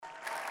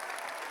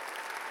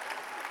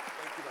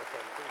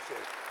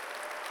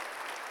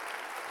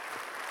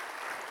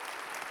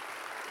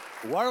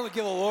Why don't we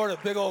give the Lord a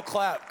big old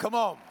clap? Come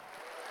on.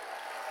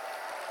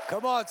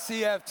 Come on,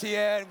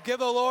 CFTN. Give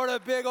the Lord a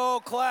big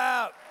old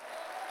clap.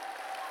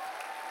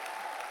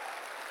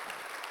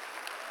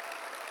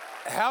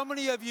 How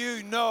many of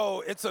you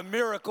know it's a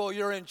miracle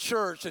you're in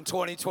church in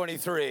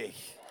 2023?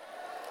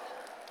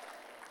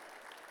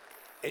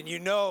 And you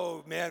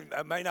know, man,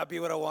 I might not be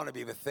what I want to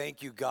be, but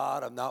thank you,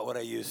 God, I'm not what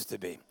I used to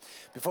be.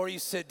 Before you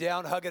sit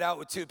down, hug it out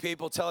with two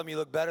people. Tell them you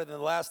look better than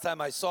the last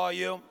time I saw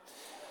you.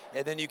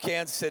 And then you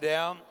can sit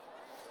down.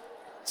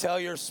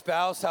 Tell your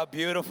spouse how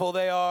beautiful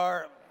they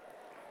are,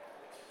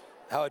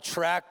 how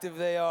attractive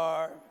they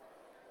are.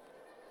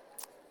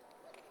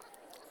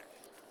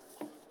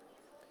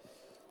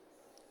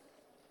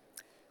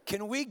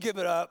 Can we give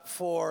it up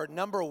for,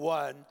 number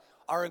one,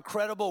 our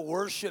incredible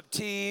worship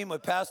team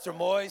with Pastor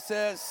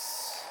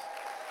Moises?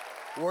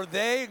 Were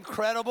they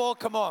incredible?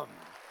 Come on.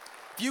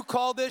 If you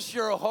call this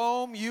your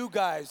home, you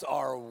guys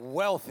are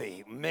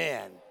wealthy,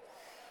 man.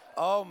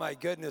 Oh my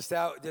goodness,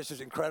 this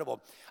is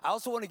incredible. I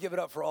also want to give it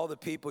up for all the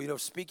people,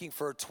 speaking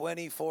for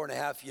 24 and a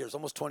half years,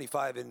 almost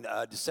 25 in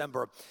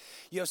December.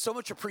 You have so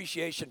much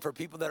appreciation for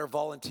people that are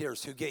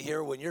volunteers who get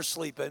here when you're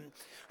sleeping,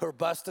 who are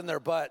busting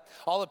their butt.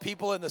 All the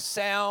people in the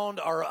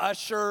sound, our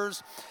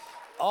ushers,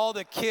 all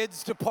the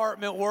kids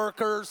department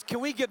workers.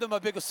 Can we give them a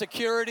big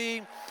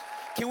security?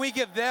 Can we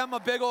give them a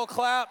big old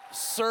clap?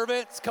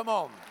 Servants, come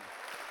on.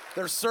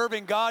 They're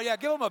serving God. Yeah,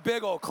 give them a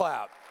big old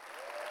clap.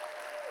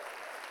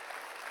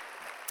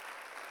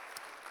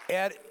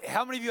 And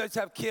how many of you guys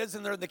have kids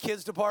and they're in the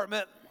kids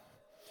department?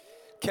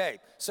 Okay,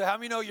 so how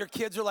many know your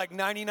kids are like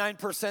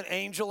 99%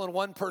 angel and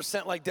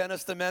 1% like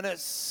Dennis the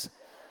Menace?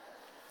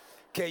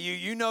 Okay,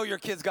 you know your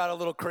kid's got a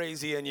little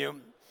crazy in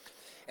you.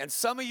 And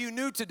some of you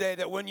knew today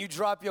that when you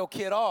drop your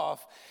kid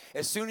off,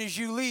 as soon as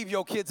you leave,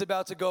 your kid's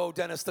about to go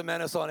Dennis the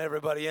Menace on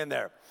everybody in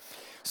there.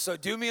 So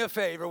do me a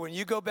favor, when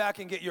you go back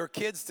and get your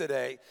kids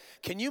today,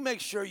 can you make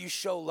sure you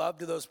show love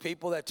to those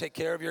people that take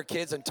care of your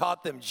kids and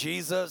taught them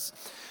Jesus,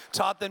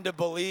 taught them to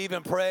believe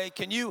and pray?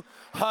 Can you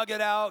hug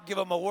it out, give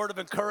them a word of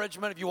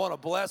encouragement if you want to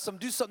bless them?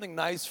 Do something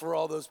nice for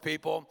all those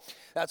people.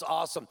 That's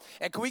awesome.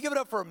 And can we give it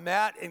up for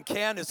Matt and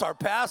Candace, our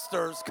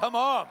pastors? Come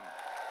on.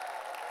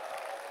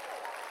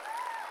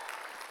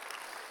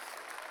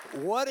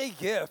 What a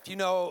gift.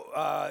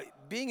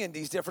 Being in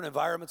these different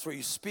environments where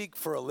you speak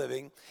for a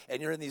living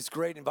and you're in these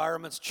great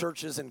environments,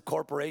 churches and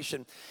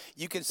corporation,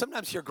 you can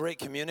sometimes hear great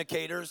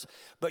communicators,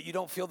 but you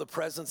don't feel the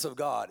presence of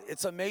God.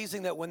 It's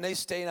amazing that when they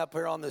stay up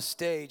here on the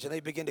stage and they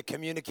begin to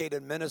communicate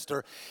and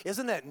minister,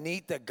 isn't that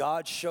neat that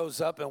God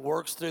shows up and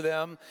works through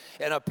them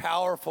in a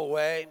powerful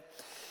way?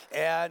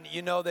 And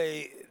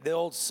the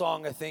old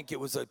song, I think it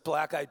was a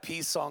Black Eyed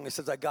Peas song, it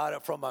says, I got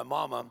it from my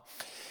mama.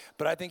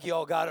 But I think you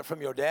all got it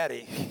from your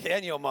daddy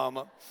and your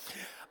mama.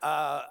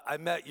 I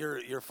met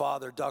your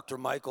father, Dr.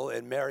 Michael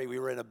and Mary. We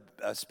were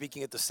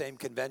speaking at the same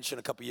convention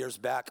a couple years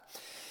back.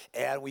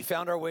 And we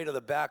found our way to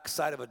the back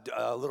side of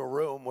a little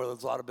room where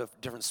there's a lot of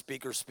different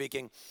speakers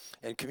speaking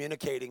and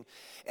communicating.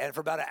 And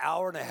for about an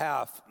hour and a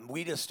half,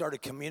 we just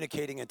started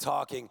communicating and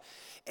talking.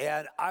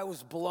 And I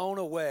was blown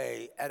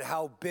away at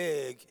how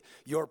big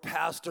your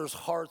pastors'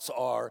 hearts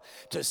are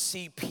to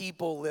see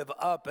people live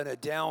up in a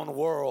down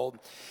world.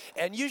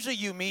 And usually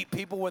you meet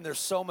people when there's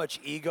so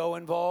much ego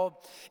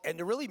involved. And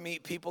to really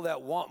meet people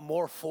that want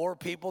more for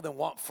people than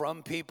want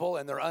from people.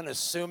 And they're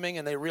unassuming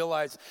and they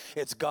realize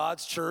it's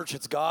God's church,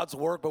 it's God's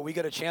work, but we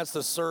get a chance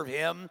to serve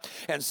Him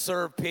and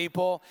serve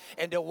people.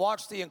 And to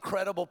watch the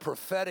incredible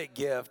prophetic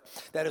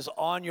gift that is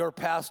on your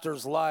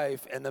pastor's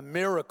life and the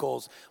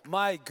miracles,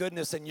 my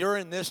goodness, and you're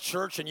in this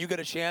church and you get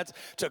a chance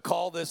to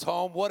call this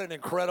home. What an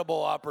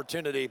incredible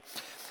opportunity.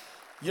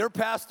 Your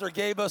pastor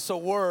gave us a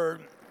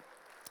word,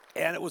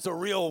 and it was a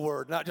real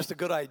word, not just a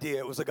good idea.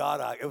 It was a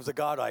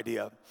God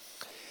idea.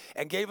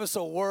 And gave us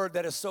a word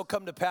that has so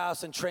come to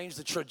pass and changed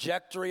the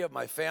trajectory of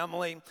my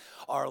family,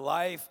 our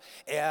life.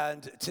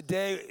 And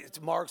today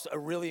it marks a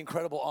really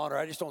incredible honor.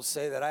 I just don't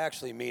say that, I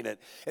actually mean it.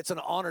 It's an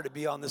honor to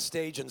be on the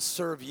stage and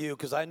serve you,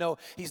 because I know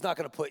He's not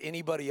going to put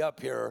anybody up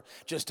here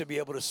just to be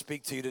able to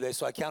speak to you today.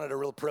 So I count it a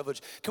real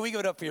privilege. Can we give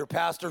it up for your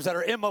pastors that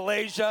are in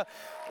Malaysia?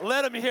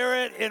 Let them hear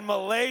it in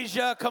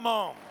Malaysia. Come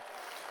on.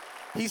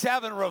 He's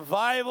having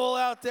revival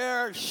out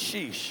there.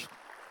 Sheesh.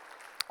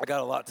 I got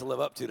a lot to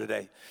live up to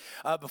today.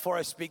 Before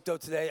I speak, though,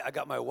 today, I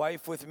got my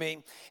wife with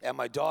me and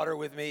my daughter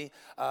with me.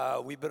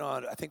 We've been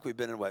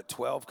in,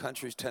 12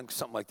 countries, 10,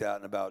 something like that,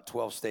 in about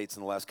 12 states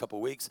in the last couple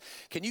of weeks.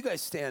 Can you guys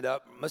stand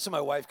up? This is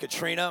my wife,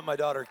 Katrina, my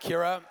daughter,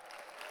 Kira.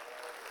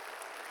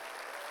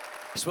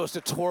 You're supposed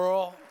to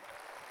twirl.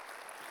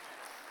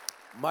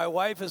 My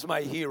wife is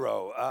my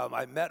hero.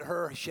 I met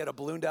her. She had a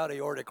ballooned out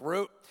aortic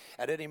root.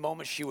 At any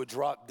moment, she would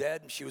drop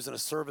dead. She was in a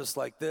service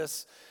like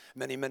this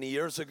many, many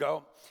years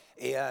ago.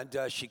 And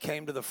she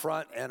came to the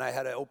front, and I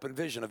had an open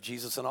vision of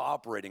Jesus in an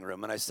operating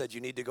room. And I said, you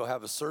need to go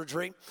have a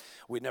surgery.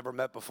 We'd never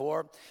met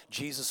before.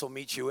 Jesus will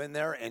meet you in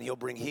there, and he'll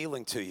bring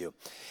healing to you.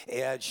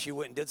 And she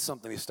went and did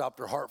something. He stopped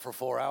her heart for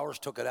 4 hours,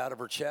 took it out of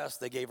her chest.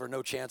 They gave her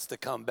no chance to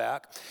come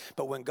back.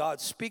 But when God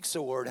speaks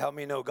a word, how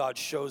many know God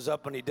shows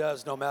up, and he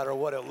does, no matter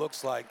what it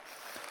looks like?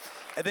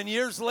 And then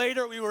years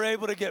later, we were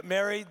able to get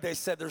married. They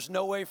said, there's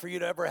no way for you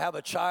to ever have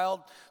a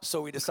child,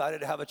 so we decided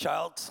to have a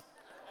child.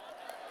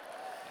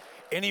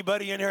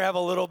 Anybody in here have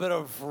a little bit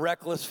of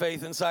reckless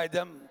faith inside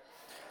them?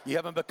 You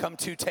haven't become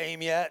too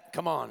tame yet?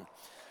 Come on.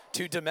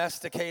 Too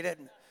domesticated?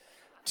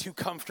 Too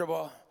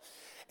comfortable?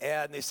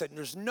 And they said,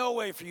 there's no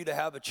way for you to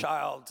have a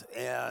child.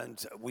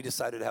 And we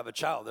decided to have a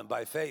child. And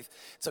by faith,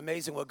 it's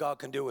amazing what God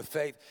can do with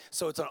faith.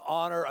 So it's an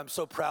honor. I'm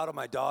so proud of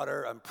my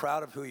daughter. I'm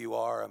proud of who you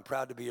are. I'm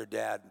proud to be your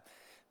dad.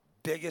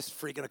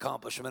 Biggest freaking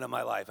accomplishment of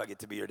my life. I get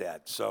to be your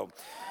dad. So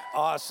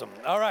awesome.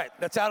 All right,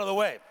 that's out of the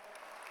way.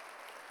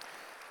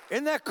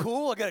 Isn't that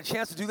cool? I got a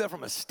chance to do that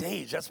from a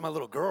stage. That's my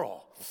little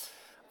girl.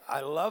 I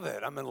love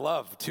it. I'm in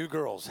love. 2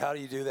 girls. How do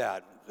you do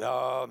that?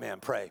 Oh, man,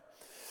 pray.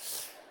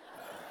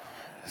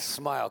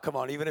 Smile. Come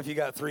on. Even if you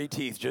got 3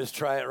 teeth, just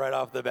try it right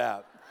off the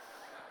bat.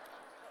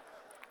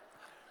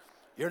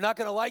 You're not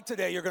going to like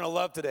today. You're going to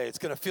love today. It's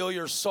going to fill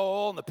your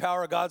soul, and the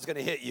power of God's going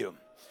to hit you.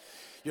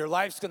 Your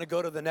life's going to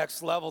go to the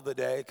next level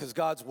today because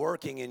God's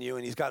working in you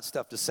and he's got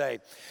stuff to say.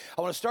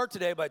 I want to start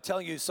today by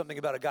telling you something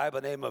about a guy by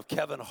the name of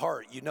Kevin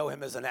Hart. You know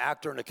him as an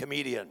actor and a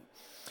comedian.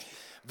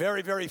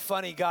 Very, very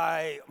funny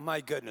guy.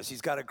 My goodness,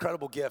 he's got an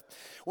incredible gift.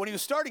 When he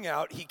was starting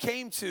out, he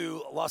came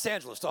to Los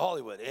Angeles, to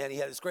Hollywood, and he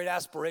had his great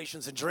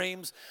aspirations and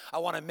dreams. I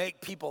want to make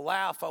people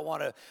laugh. I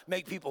want to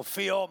make people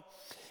feel.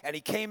 And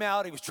he came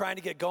out, he was trying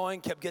to get going,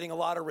 kept getting a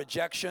lot of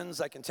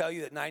rejections. I can tell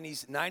you that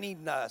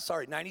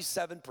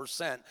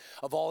 97%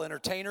 of all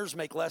entertainers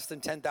make less than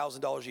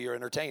 $10,000 a year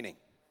entertaining.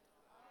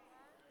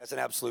 That's an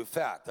absolute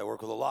fact. I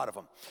work with a lot of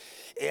them.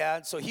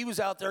 And so he was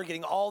out there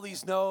getting all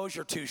these no's.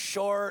 You're too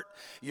short,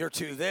 you're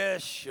too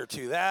this, you're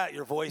too that,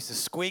 your voice is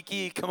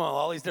squeaky. Come on,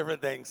 all these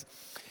different things.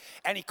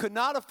 And he could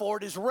not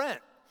afford his rent.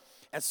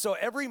 And so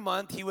every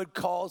month he would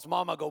call his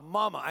mama, go,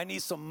 Mama, I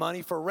need some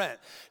money for rent.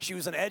 She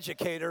was an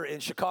educator in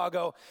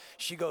Chicago.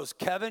 She goes,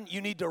 Kevin, you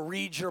need to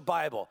read your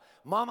Bible.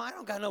 Mama, I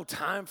don't got no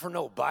time for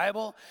no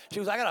Bible. She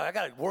goes, I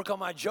gotta work on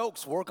my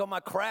jokes, work on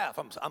my craft.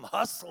 I'm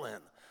hustling.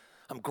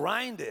 I'm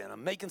grinding.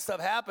 I'm making stuff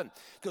happen.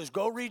 He goes,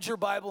 go read your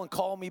Bible and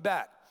call me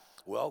back.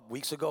 Well,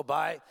 weeks would go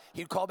by.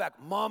 He'd call back,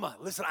 Mama,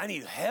 listen, I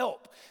need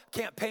help.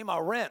 Can't pay my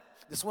rent.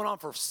 This went on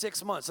for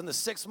 6 months. In the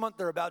 6th month,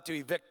 they're about to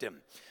evict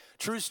him.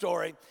 True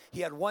story.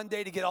 He had one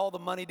day to get all the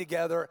money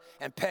together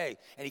and pay.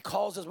 And he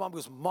calls his mom and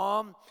goes,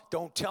 Mom,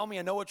 don't tell me.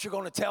 I know what you're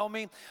going to tell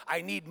me.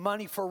 I need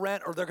money for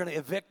rent or they're going to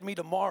evict me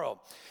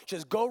tomorrow. She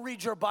says, go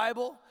read your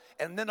Bible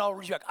and then I'll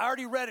read you back. I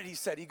already read it, he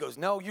said. He goes,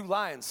 no, you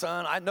lying,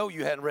 son. I know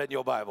you hadn't read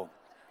your Bible.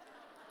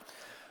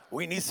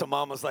 We need some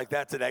mamas like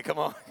that today. Come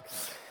on.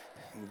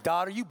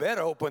 Daughter, you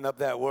better open up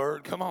that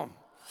word. Come on.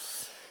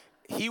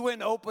 He went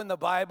and opened the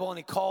Bible and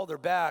he called her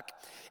back.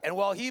 And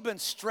while he'd been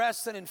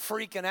stressing and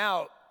freaking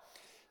out,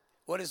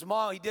 what his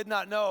mom, he did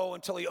not know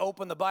until he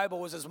opened the Bible,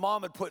 was his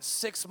mom had put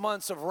 6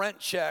 months of rent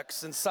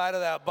checks inside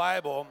of that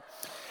Bible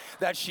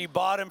that she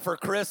bought him for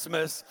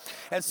Christmas.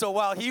 And so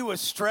while he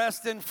was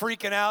stressed and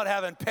freaking out,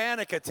 having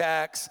panic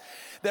attacks,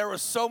 there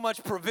was so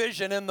much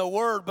provision in the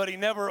Word, but he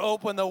never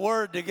opened the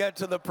Word to get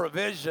to the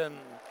provision.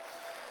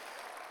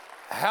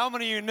 How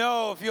many of you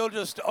know if you'll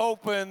just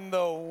open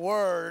the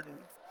Word?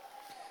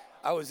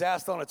 I was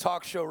asked on a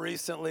talk show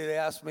recently, they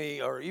asked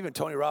me, or even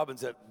Tony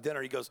Robbins at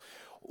dinner, he goes,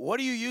 what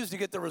do you use to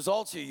get the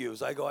results you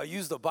use? I go, I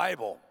use the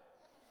Bible.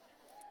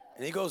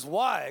 And he goes,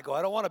 why? I go,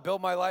 I don't want to build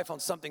my life on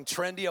something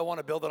trendy. I want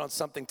to build it on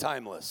something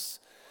timeless.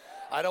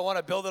 I don't want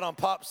to build it on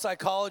pop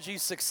psychology,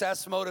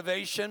 success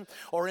motivation,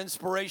 or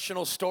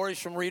inspirational stories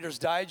from Reader's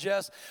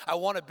Digest. I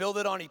want to build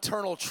it on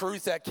eternal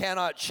truth that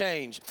cannot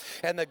change.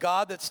 And the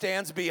God that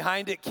stands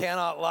behind it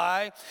cannot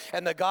lie.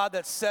 And the God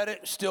that said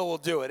it still will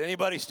do it.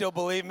 Anybody still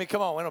believe me?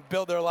 Come on, we're going to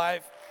build their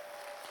life.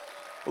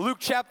 Luke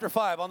chapter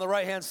 5, on the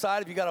right-hand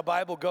side, if you got a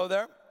Bible, go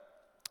there.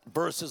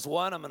 Verses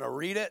 1, I'm going to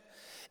read it,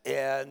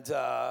 and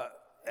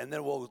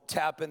then we'll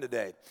tap in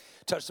today.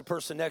 Touch the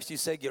person next to you,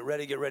 say, get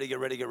ready, get ready, get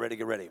ready, get ready,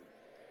 get ready.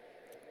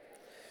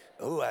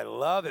 Ooh, I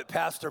love it.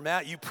 Pastor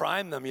Matt, you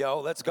prime them,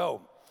 yo. Let's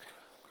go.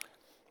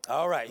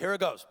 All right, here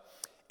it goes.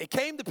 It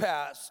came to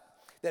pass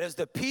that as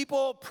the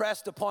people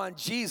pressed upon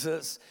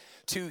Jesus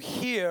to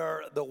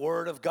hear the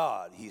word of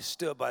God, he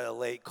stood by the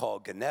lake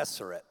called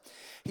Gennesaret.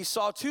 He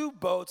saw 2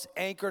 boats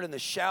anchored in the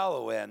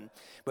shallow end,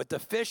 but the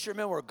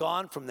fishermen were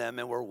gone from them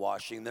and were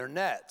washing their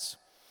nets.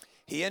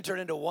 He entered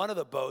into one of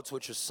the boats,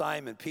 which was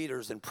Simon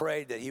Peter's, and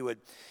prayed that he would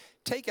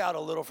take out a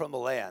little from the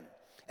land.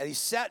 And he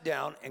sat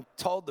down and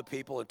told the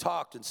people and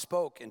talked and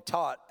spoke and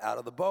taught out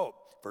of the boat.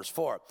 Verse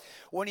 4.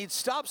 When he'd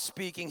stopped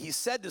speaking, he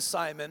said to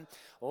Simon,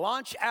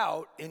 launch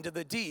out into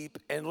the deep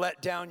and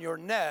let down your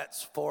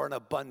nets for an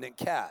abundant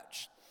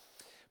catch.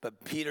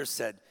 But Peter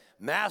said,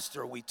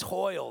 Master, we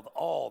toiled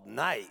all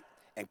night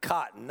and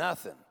caught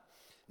nothing.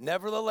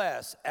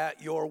 Nevertheless,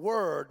 at your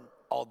word,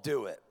 I'll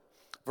do it.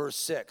 Verse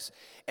 6.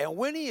 And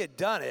when he had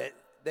done it,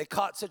 they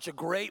caught such a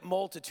great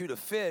multitude of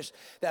fish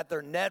that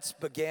their nets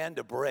began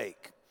to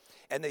break.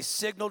 And they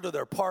signaled to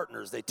their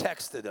partners. They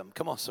texted them.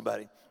 Come on,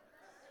 somebody.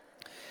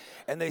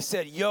 And they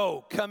said,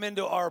 yo, come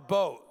into our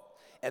boat.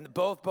 And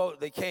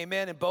they came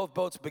in, and both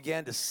boats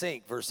began to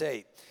sink. Verse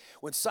 8.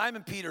 When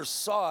Simon Peter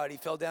saw it, he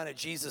fell down at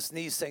Jesus'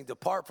 knees, saying,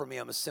 depart from me,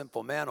 I'm a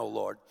sinful man, O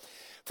Lord.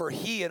 For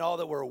he and all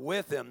that were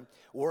with him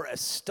were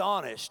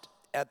astonished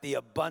at the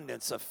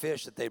abundance of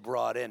fish that they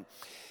brought in.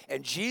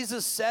 And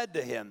Jesus said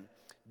to him,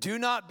 do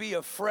not be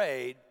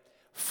afraid.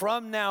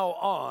 From now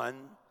on,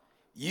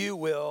 you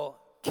will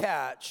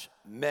catch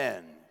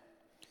men.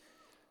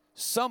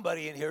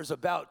 Somebody in here is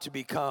about to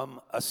become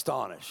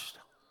astonished.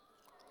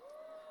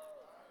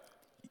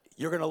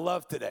 You're going to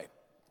love today.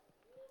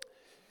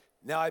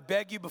 Now, I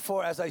beg you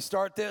before, as I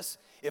start this,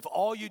 if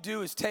all you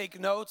do is take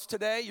notes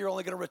today, you're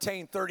only going to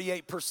retain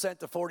 38%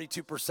 to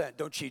 42%.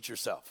 Don't cheat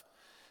yourself.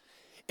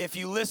 If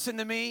you listen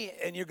to me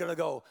and you're going to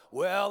go,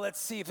 well,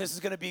 let's see if this is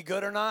going to be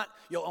good or not,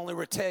 you'll only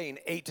retain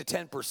 8 to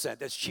 10%.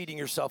 That's cheating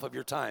yourself of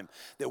your time,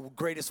 the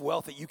greatest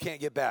wealth that you can't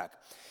get back.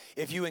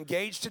 If you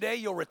engage today,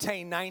 you'll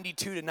retain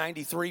 92 to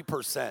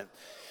 93%.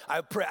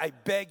 I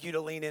beg you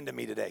to lean into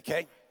me today,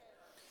 okay?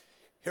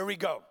 Here we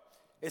go.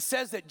 It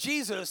says that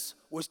Jesus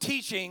was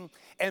teaching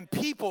and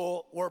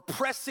people were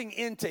pressing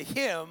into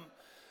him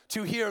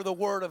to hear the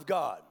word of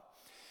God.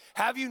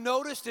 Have you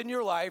noticed in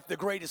your life the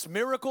greatest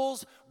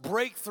miracles,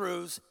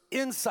 breakthroughs,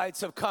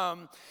 insights have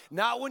come,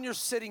 not when you're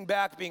sitting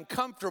back being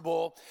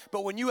comfortable,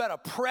 but when you had a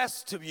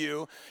press to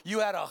you, you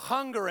had a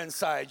hunger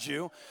inside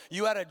you,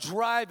 you had a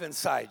drive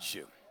inside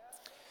you.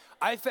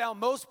 I found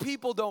most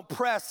people don't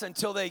press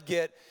until they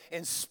get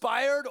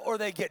inspired or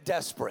they get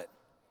desperate.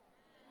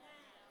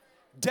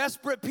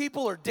 Desperate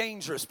people are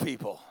dangerous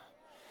people.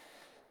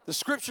 The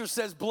scripture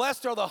says,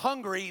 blessed are the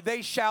hungry,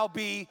 they shall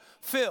be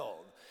filled.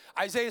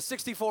 Isaiah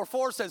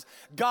 64:4 says,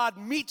 God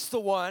meets the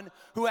one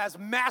who has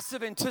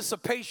massive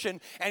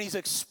anticipation and he's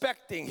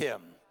expecting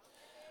him.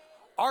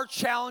 Our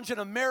challenge in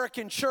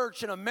American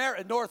church in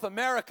North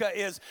America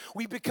is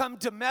we become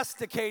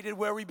domesticated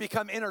where we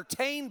become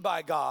entertained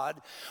by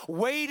God,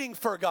 waiting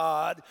for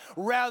God,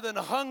 rather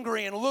than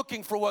hungry and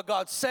looking for what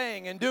God's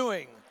saying and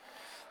doing.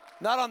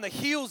 Not on the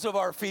heels of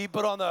our feet,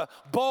 but on the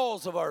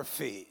balls of our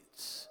feet.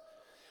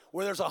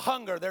 Where there's a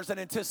hunger, there's an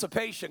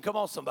anticipation. Come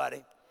on,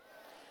 somebody.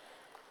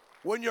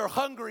 When you're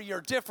hungry,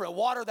 you're different.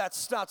 Water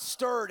that's not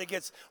stirred, it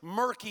gets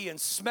murky and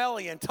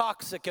smelly and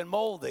toxic and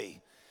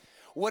moldy.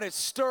 When it's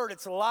stirred,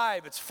 it's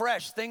alive, it's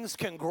fresh, things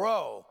can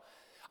grow.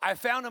 I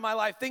found in my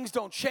life, things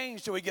don't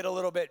change till we get a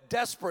little bit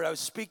desperate. I was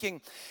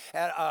speaking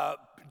at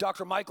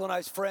Dr. Michael and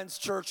I's friend's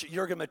church,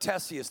 Jurgen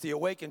Matthesius, the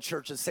Awakened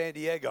Church in San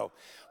Diego.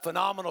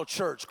 Phenomenal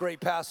church, great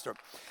pastor.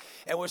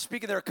 And we're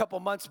speaking there a couple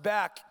months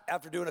back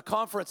after doing a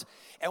conference.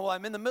 And while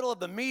I'm in the middle of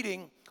the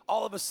meeting,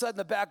 all of a sudden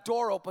the back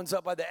door opens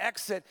up by the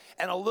exit,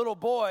 and a little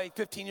boy,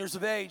 15 years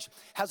of age,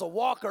 has a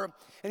walker, and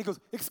he goes,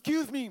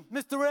 excuse me,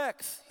 Mr.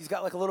 X. He's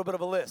got like a little bit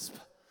of a lisp.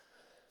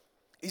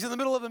 He's in the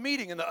middle of a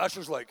meeting, and the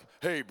usher's like,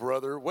 hey,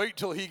 brother, wait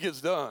till he gets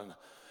done.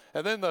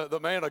 And then the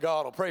man of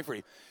God will pray for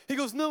you. He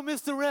goes, no,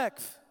 Mr.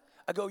 X.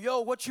 I go,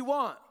 yo, what you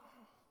want?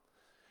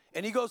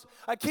 And he goes,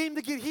 I came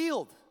to get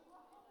healed.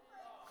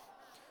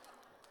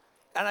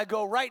 And I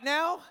go, right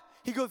now?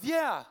 He goes,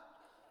 yeah.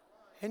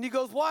 And he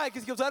goes, why?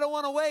 Because he goes, I don't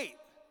want to wait.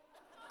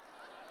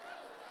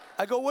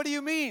 I go, what do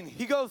you mean?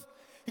 He goes,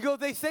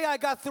 they say I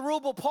got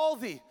cerebral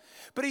palsy.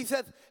 But he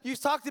said, you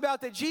talked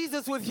about that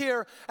Jesus was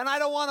here, and I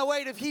don't want to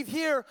wait. If he's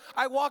here,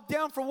 I walk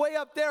down from way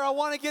up there. I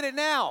want to get it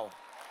now.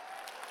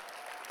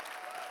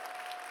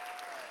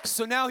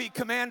 So now he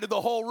commanded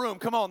the whole room.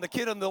 Come on, the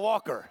kid in the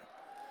walker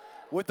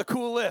with the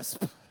cool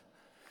lisp.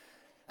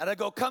 And I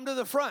go, come to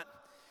the front.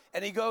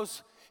 And he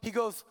goes,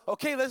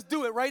 okay, let's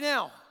do it right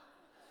now.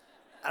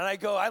 And I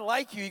go, I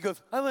like you. He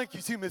goes, I like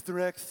you too,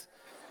 Mr. X.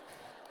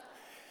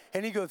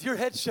 And he goes, your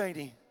head's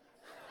shiny.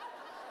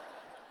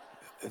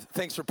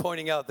 Thanks for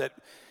pointing out that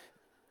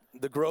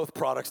the growth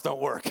products don't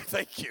work.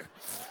 Thank you.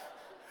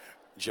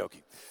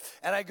 Joking.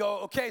 And I go,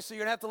 okay, so you're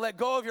going to have to let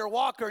go of your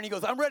walker. And he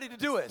goes, I'm ready to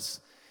do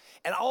this.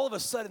 And all of a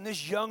sudden,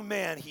 this young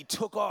man, he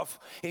took off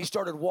and he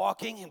started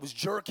walking. It was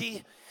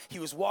jerky. He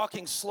was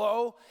walking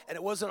slow, and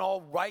it wasn't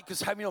all right,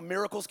 because how many know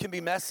miracles can be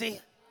messy?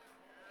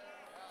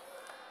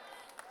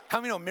 How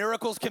many know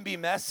miracles can be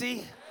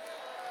messy?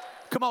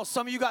 Come on,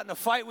 some of you got in a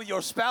fight with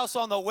your spouse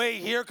on the way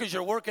here because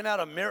you're working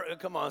out a miracle.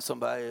 Come on,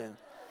 somebody.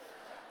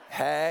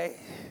 Hey.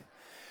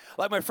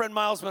 Like my friend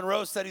Miles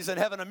Monroe said, he's in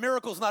heaven. A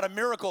miracle is not a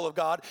miracle of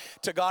God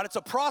to God. It's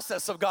a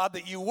process of God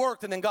that you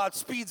worked, and then God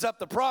speeds up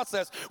the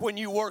process when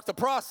you work the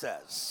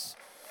process.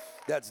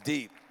 That's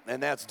deep,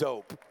 and that's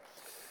dope.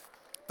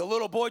 The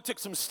little boy took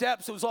some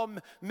steps. It was all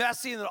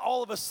messy, and then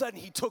all of a sudden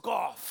he took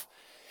off.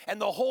 And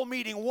the whole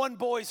meeting, one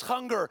boy's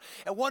hunger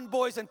and one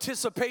boy's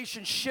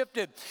anticipation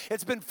shifted.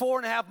 It's been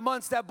 4.5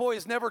 months. That boy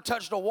has never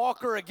touched a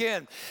walker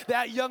again.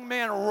 That young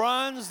man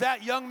runs.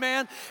 That young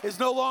man is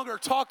no longer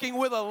talking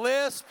with a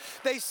lisp.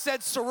 They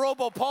said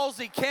cerebral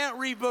palsy can't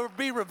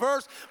be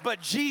reversed, but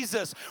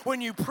Jesus,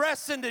 when you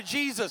press into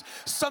Jesus,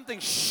 something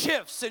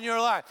shifts in your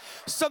life.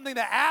 Something,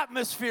 the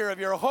atmosphere of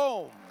your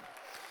home.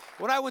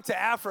 When I went to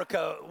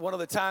Africa, one of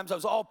the times I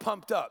was all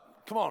pumped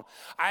up. Come on.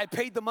 I had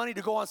paid the money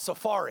to go on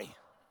safari.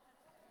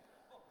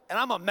 And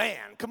I'm a man.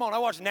 Come on, I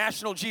watch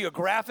National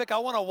Geographic. I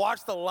want to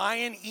watch the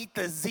lion eat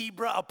the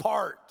zebra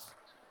apart.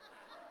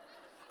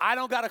 I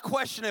don't got to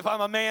question if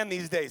I'm a man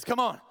these days. Come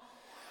on.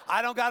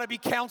 I don't got to be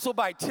counseled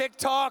by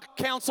TikTok,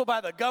 counseled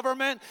by the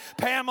government,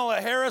 Pamela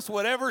Harris,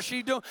 whatever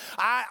she do.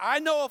 I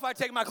know if I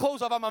take my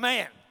clothes off, I'm a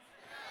man.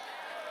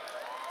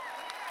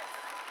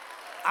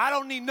 I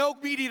don't need no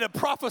media to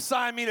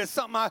prophesy me to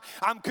something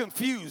I'm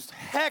confused.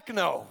 Heck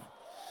no.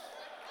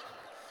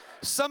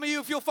 Some of you,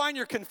 if you'll find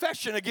your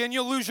confession again,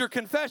 you'll lose your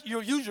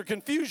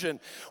confusion.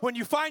 When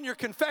you find your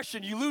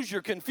confession, you lose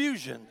your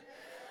confusion.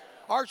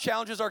 Our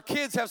challenge is our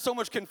kids have so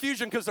much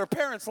confusion because their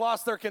parents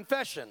lost their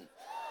confession.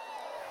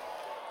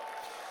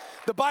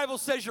 The Bible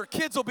says your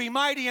kids will be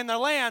mighty in their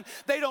land.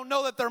 They don't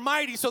know that they're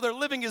mighty, so they're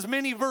living as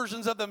many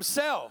versions of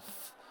themselves.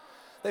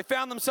 They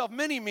found themselves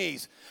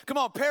mini-me's. Come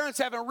on, parents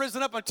haven't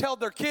risen up and told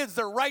their kids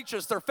they're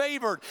righteous, they're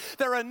favored,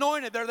 they're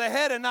anointed, they're the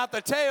head and not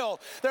the tail.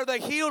 They're the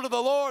healed of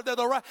the Lord, they're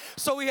the right.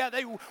 So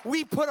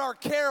we put our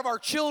care of our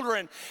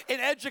children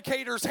in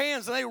educators'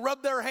 hands, and they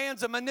rub their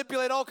hands and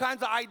manipulate all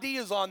kinds of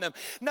ideas on them.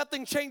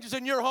 Nothing changes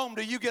in your home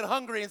till you get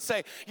hungry and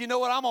say, you know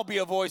what, I'm going to be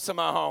a voice in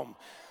my home.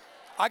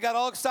 I got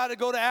all excited to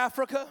go to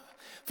Africa,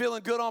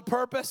 feeling good on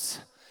purpose.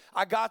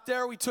 I got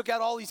there, we took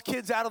out all these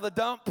kids out of the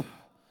dump.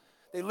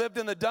 They lived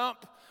in the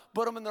dump.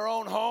 Put them in their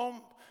own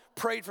home,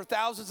 prayed for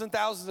thousands and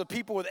thousands of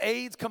people with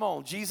AIDS. Come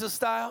on, Jesus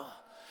style.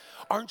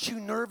 Aren't you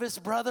nervous,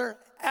 brother?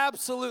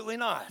 Absolutely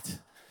not.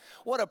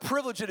 What a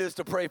privilege it is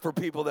to pray for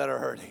people that are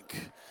hurting.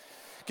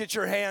 Get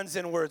your hands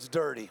in where it's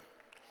dirty.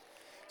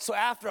 So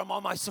after I'm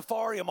on my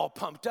safari, I'm all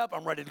pumped up.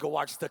 I'm ready to go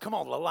watch the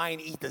lion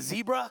eat the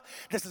zebra.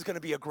 This is going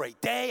to be a great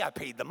day. I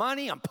paid the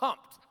money. I'm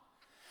pumped.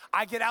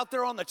 I get out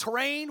there on the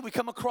terrain. We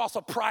come across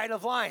a pride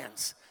of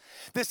lions.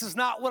 This is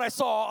not what I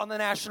saw on the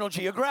National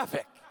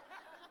Geographic.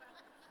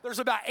 There's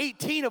about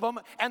 18 of them,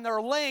 and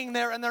they're laying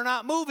there, and they're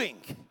not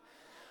moving.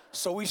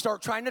 So we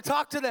start trying to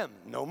talk to them.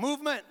 No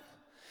movement.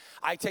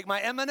 I take my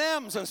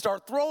M&Ms and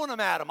start throwing them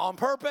at them on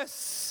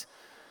purpose.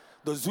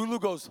 The Zulu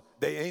goes,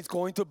 they ain't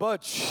going to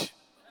budge.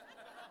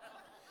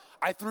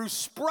 I threw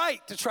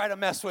Sprite to try to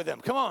mess with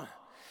them. Come on.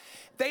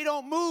 They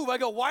don't move. I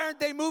go, why aren't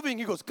they moving?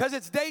 He goes, because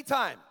it's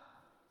daytime.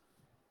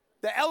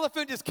 The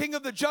elephant is king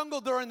of the jungle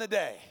during the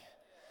day.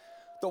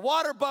 The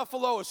water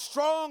buffalo is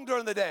strong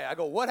during the day. I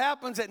go, what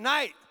happens at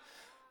night?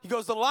 He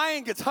goes, the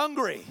lion gets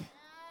hungry.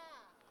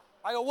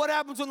 I go, what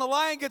happens when the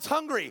lion gets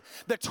hungry?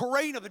 The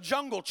terrain of the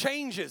jungle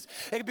changes.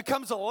 It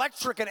becomes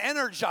electric and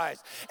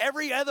energized.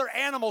 Every other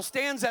animal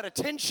stands at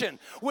attention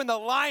when the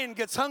lion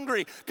gets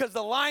hungry, because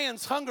the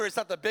lion's hunger, it's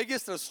not the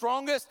biggest, the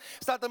strongest,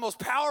 it's not the most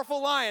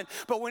powerful lion,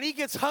 but when he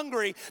gets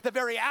hungry, the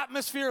very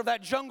atmosphere of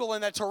that jungle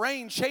and that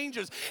terrain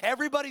changes.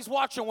 Everybody's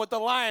watching what the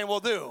lion will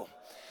do.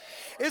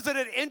 Isn't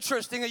it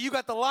interesting that you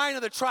got the Lion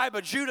of the tribe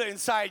of Judah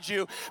inside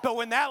you, but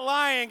when that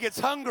lion gets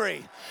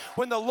hungry,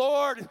 when the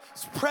Lord's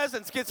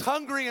presence gets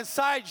hungry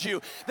inside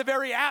you, the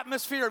very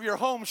atmosphere of your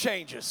home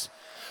changes.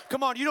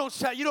 Come on, you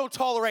don't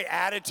tolerate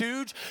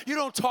attitudes. You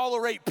don't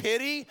tolerate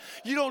pity.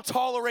 You don't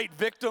tolerate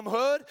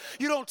victimhood.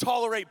 You don't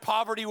tolerate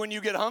poverty when you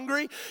get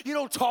hungry. You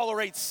don't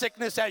tolerate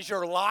sickness as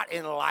your lot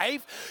in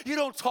life. You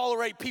don't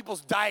tolerate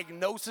people's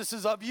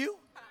diagnoses of you.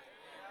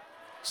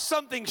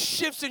 Something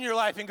shifts in your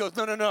life and goes,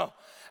 no.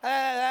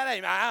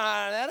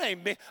 That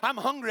ain't me. I'm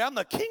hungry. I'm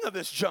the king of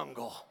this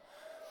jungle.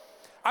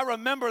 I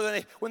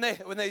remember when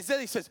they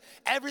said, he says,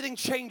 everything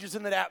changes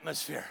in that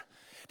atmosphere.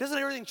 Doesn't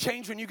everything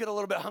change when you get a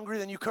little bit hungrier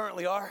than you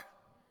currently are?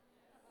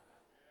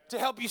 To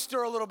help you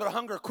stir a little bit of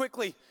hunger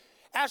quickly,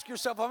 ask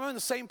yourself, am I in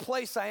the same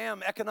place I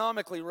am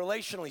economically,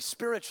 relationally,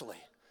 spiritually,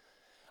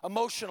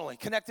 emotionally,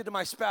 connected to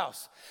my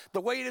spouse?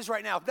 The way it is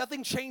right now, if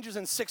nothing changes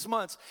in 6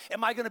 months,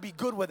 am I going to be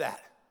good with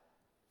that?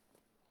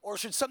 Or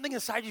should something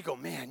inside you go,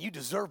 man, you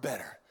deserve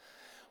better?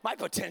 My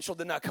potential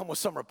did not come with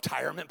some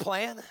retirement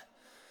plan.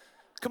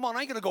 Come on, I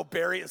ain't going to go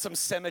bury it in some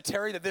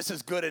cemetery that this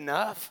is good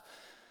enough.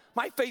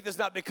 My faith has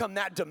not become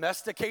that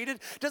domesticated.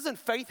 Doesn't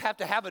faith have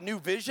to have a new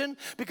vision?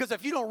 Because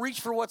if you don't reach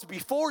for what's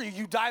before you,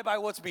 you die by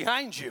what's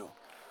behind you.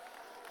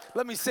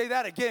 Let me say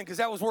that again, because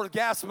that was worth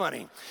gas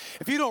money.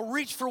 If you don't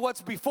reach for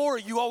what's before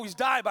you, you always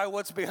die by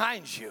what's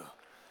behind you.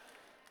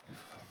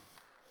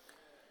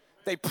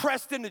 They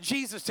pressed into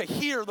Jesus to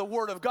hear the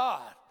word of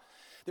God.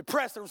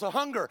 There was a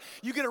hunger.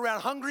 You get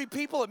around hungry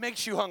people, it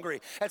makes you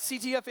hungry. At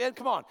CTFN,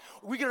 come on,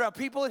 we get around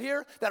people in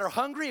here that are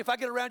hungry. If I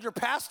get around your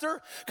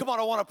pastor, come on,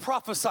 I want to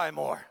prophesy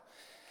more.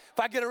 If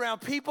I get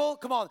around people,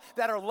 come on,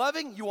 that are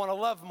loving, you want to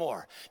love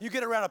more. You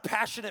get around a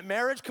passionate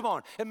marriage, come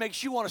on, it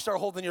makes you want to start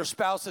holding your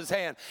spouse's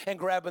hand and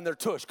grabbing their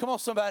tush. Come on,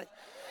 somebody.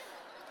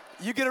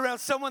 You get around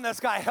someone that's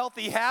got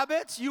healthy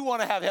habits, you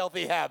want to have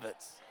healthy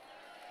habits.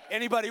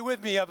 Anybody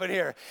with me up in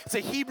here? It's a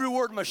Hebrew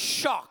word,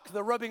 mashak,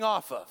 the rubbing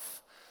off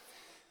of.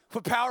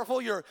 But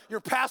powerful, your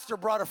pastor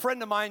brought a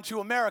friend of mine to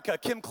America,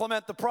 Kim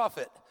Clement the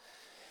prophet.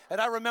 And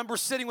I remember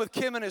sitting with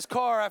Kim in his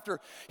car after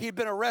he'd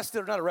been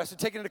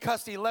taken into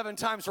custody 11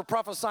 times for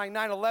prophesying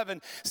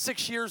 9/11,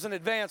 6 years in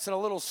advance in a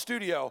little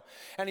studio.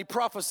 And he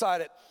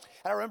prophesied it.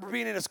 And I remember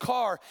being in his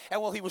car,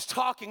 and while he was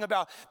talking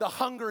about the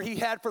hunger he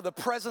had for the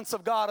presence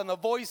of God and the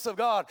voice of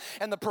God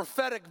and the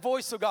prophetic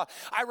voice of God,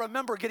 I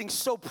remember getting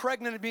so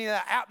pregnant and being in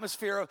that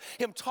atmosphere of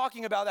him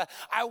talking about that.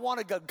 I want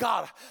to go,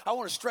 God, I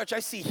want to stretch.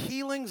 I see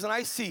healings and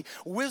I see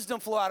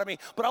wisdom flow out of me,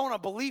 but I want to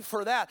believe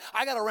for that.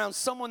 I got around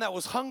someone that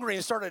was hungry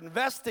and started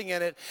investing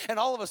in it, and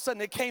all of a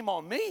sudden it came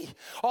on me.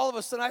 All of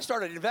a sudden I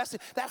started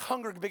investing. That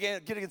hunger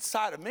began getting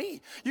inside of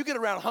me. You get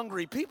around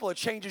hungry people, it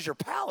changes your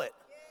palate.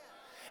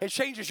 It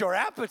changes your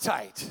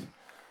appetite.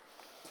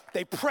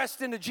 They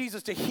pressed into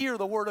Jesus to hear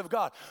the word of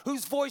God.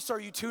 Whose voice are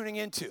you tuning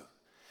into?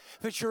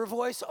 If it's your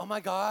voice, oh my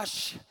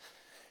gosh.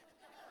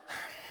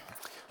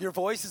 Your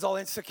voice is all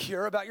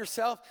insecure about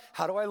yourself.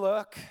 How do I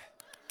look?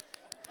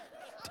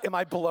 Am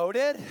I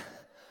bloated?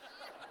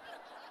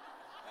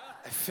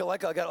 I feel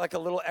like I got like a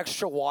little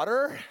extra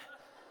water.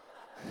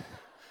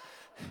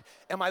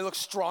 Am I look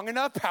strong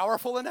enough,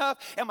 powerful enough?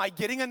 Am I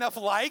getting enough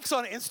likes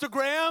on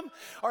Instagram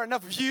or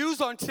enough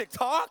views on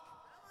TikTok?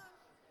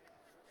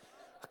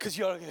 Because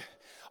you're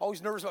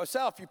always nervous about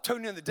yourself. You're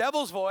tuning in the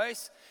devil's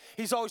voice.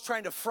 He's always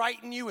trying to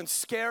frighten you and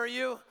scare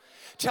you,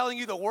 telling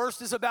you the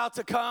worst is about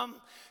to come,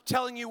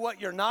 telling you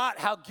what you're not,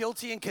 how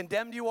guilty and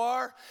condemned you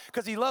are,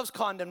 because he loves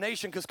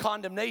condemnation, because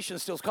condemnation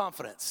steals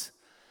confidence.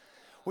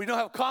 When you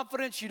don't have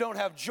confidence, you don't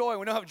have joy. When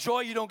you don't have joy,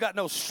 you don't got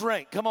no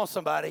strength. Come on,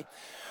 somebody.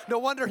 No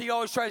wonder he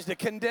always tries to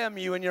condemn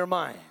you in your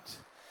mind.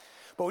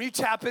 But when you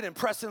tap in and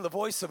press into the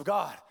voice of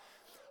God,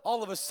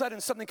 all of a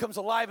sudden something comes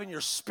alive in your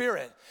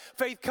spirit.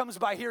 Faith comes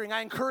by hearing. I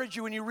encourage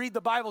you, when you read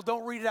the Bible,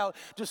 don't read it out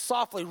just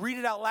softly. Read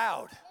it out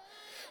loud.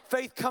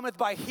 Faith cometh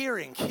by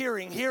hearing.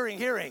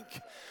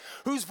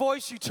 Whose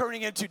voice you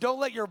turning into? Don't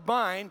let your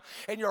mind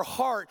and your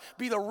heart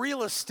be the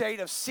real estate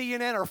of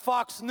CNN or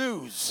Fox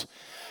News.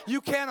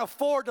 You can't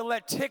afford to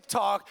let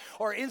TikTok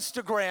or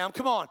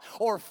Instagram,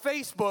 or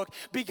Facebook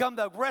become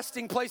the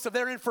resting place of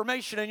their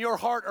information in your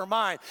heart or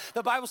mind.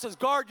 The Bible says,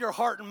 guard your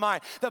heart and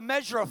mind. The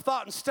measure of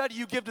thought and study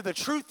you give to the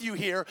truth you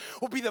hear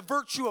will be the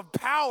virtue of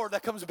power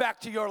that comes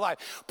back to your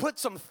life. Put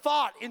some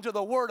thought into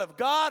the Word of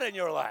God in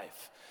your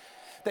life.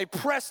 They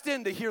pressed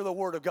in to hear the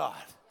Word of God.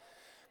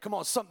 Come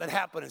on, something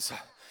happened.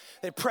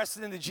 They pressed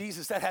it into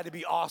Jesus. That had to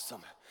be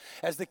awesome.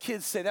 As the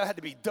kids say, that had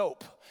to be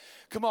dope.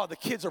 Come on, the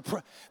kids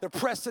they're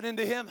pressing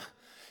into him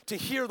to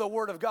hear the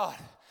word of God.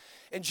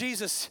 And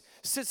Jesus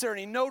sits there and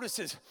he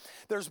notices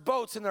there's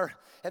boats and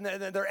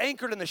they're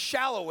anchored in the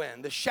shallow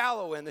end. The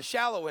shallow end.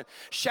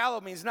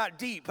 Shallow means not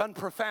deep,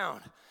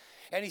 unprofound.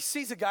 And he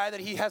sees a guy that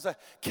he has a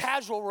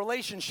casual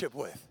relationship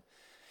with.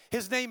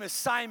 His name is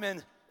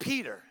Simon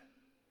Peter.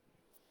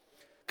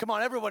 Come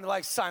on, everyone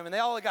likes Simon. They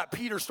all got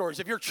Peter stories.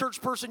 If you're a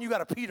church person, you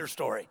got a Peter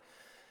story.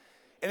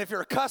 And if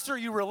you're a cusser,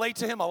 you relate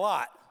to him a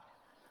lot.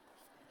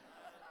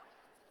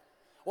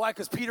 Why?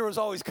 Because Peter was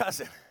always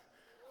cussing.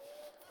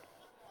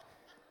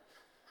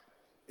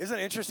 Isn't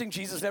it interesting?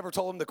 Jesus never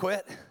told him to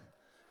quit.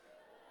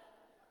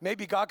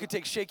 Maybe God could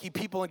take shaky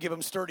people and give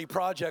them sturdy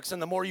projects,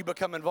 and the more you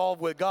become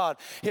involved with God,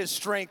 his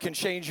strength can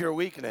change your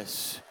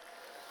weakness.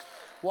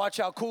 Watch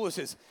how cool this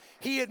is.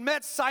 He had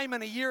met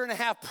Simon a year and a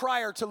half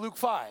prior to Luke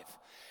 5.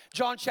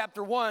 John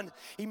chapter 1,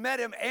 he met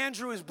him.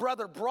 Andrew, his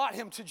brother, brought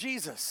him to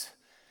Jesus.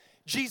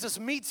 Jesus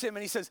meets him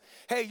and he says,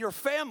 hey, your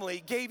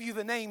family gave you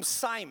the name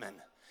Simon.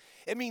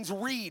 It means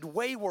reed,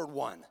 wayward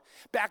one.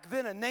 Back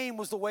then, a name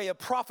was the way of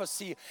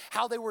prophecy,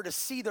 how they were to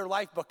see their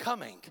life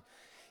becoming.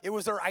 It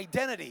was their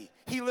identity.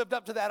 He lived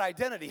up to that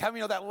identity. How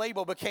many know that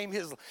label became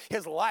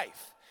his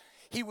life?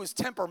 He was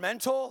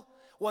temperamental.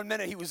 One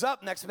minute he was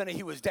up, next minute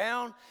he was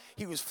down.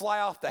 He was fly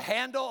off the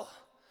handle.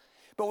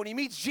 But when he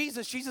meets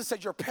Jesus, Jesus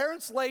said, your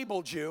parents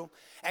labeled you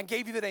and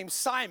gave you the name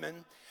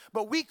Simon,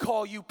 but we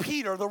call you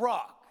Peter the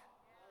Rock.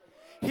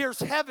 Here's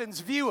heaven's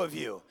view of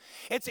you.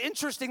 It's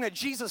interesting that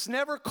Jesus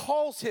never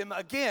calls him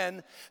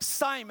again,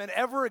 Simon,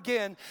 ever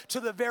again, to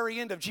the very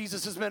end of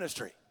Jesus'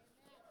 ministry.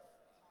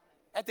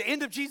 At the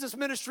end of Jesus'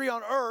 ministry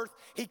on earth,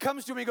 he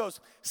comes to him and he goes,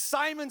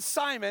 Simon,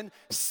 Simon,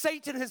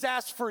 Satan has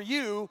asked for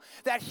you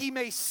that he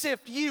may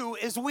sift you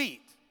as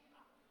wheat.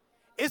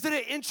 Isn't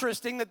it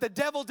interesting that the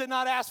devil did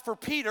not ask for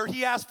Peter,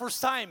 he asked for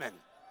Simon?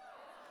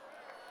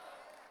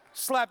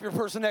 Slap your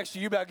person next to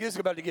you, it's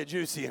about to get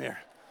juicy in here.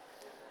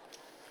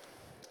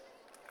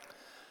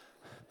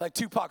 Like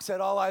Tupac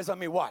said, all eyes on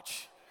me,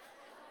 watch.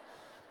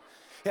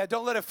 Yeah,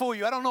 don't let it fool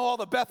you. I don't know all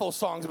the Bethel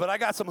songs, but I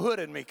got some hood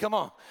in me. Come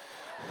on.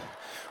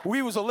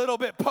 We was a little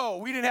bit po.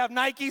 We didn't have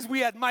Nikes,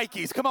 we had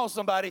Mikeys. Come on,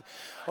 somebody.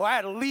 Oh, I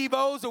had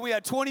Levos and we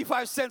had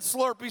 25-cent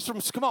Slurpees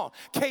from, come on,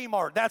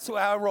 Kmart. That's how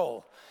I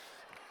roll.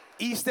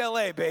 East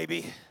LA,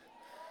 baby.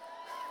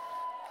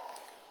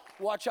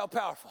 Watch how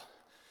powerful.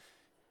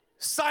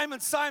 Simon,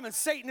 Simon,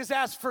 Satan has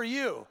asked for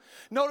you.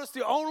 Notice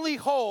the only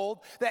hold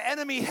the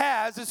enemy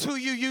has is who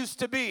you used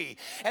to be.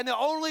 And the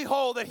only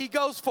hold that he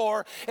goes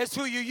for is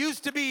who you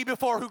used to be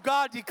before who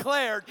God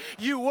declared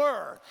you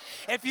were.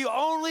 If you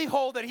only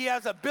hold that he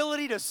has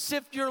ability to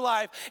sift your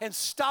life and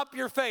stop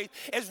your faith,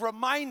 is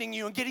reminding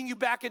you and getting you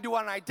back into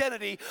an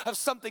identity of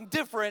something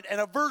different and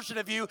a version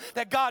of you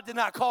that God did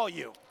not call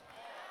you.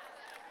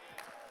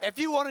 If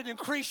you wanted to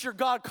increase your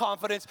God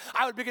confidence,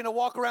 I would begin to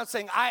walk around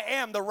saying, I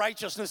am the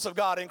righteousness of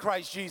God in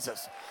Christ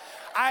Jesus.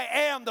 I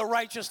am the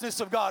righteousness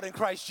of God in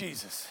Christ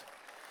Jesus.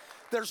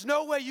 There's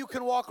no way you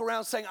can walk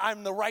around saying,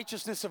 I'm the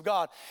righteousness of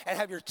God, and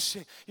have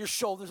your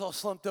shoulders all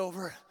slumped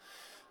over.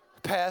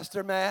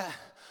 Pastor Matt,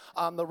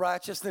 I'm the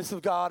righteousness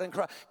of God in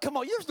Christ. Come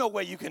on, there's no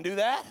way you can do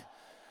that.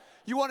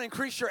 You want to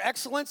increase your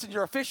excellence and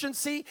your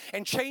efficiency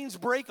and chains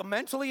break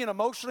mentally and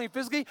emotionally and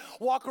physically?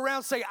 Walk around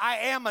and say, I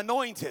am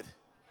anointed.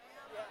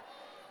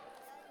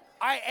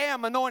 I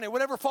am anointed.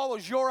 Whatever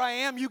follows your I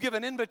am, you give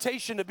an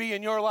invitation to be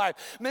in your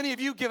life. Many of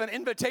you give an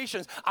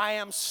invitations. I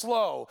am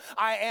slow.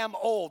 I am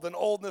old, and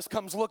oldness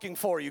comes looking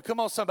for you.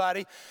 Come on,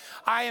 somebody.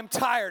 I am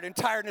tired, and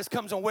tiredness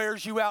comes and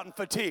wears you out in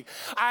fatigue.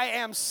 I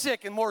am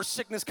sick, and more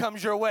sickness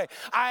comes your way.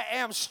 I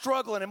am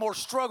struggling, and more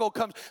struggle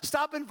comes.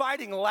 Stop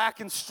inviting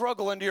lack and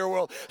struggle into your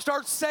world.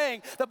 Start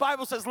saying, the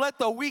Bible says, let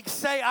the weak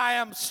say I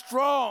am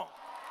strong.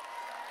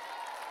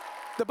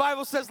 The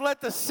Bible says,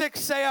 let the sick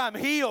say I'm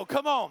healed.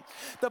 Come on.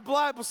 The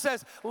Bible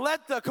says,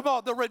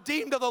 the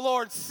redeemed of the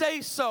Lord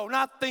say so,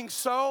 not think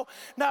so,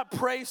 not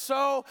pray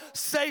so,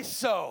 say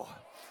so.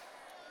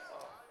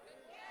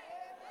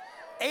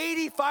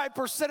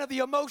 85% of the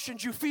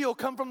emotions you feel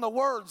come from the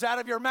words out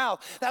of your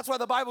mouth. That's why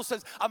the Bible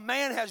says a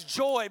man has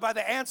joy by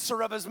the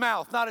answer of his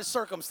mouth, not his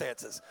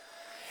circumstances.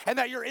 And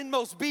that your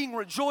inmost being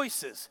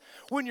rejoices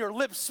when your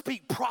lips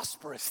speak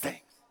prosperous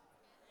things.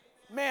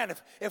 Man,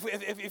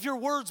 if your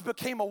words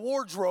became a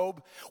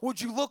wardrobe, would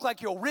you look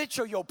like you're rich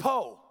or you're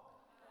poor?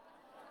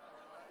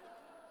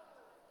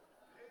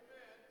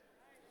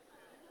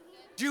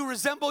 Do you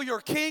resemble your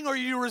king or do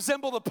you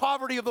resemble the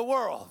poverty of the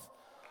world?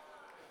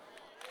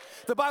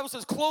 The Bible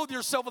says, clothe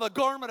yourself with a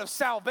garment of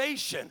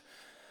salvation.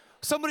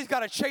 Somebody's got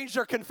to change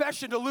their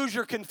confession to lose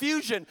your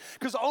confusion,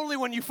 because only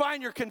when you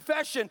find your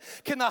confession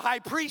can the high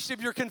priest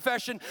of your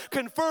confession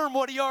confirm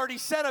what he already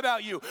said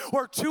about you.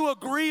 Or to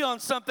agree on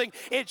something,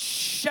 it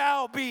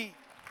shall be.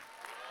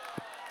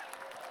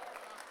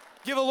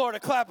 Give the Lord a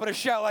clap and a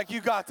shout like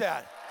you got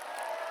that.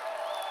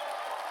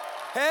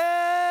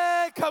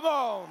 Hey, come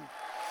on.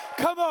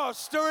 Come on,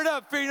 stir it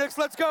up, Phoenix.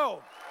 Let's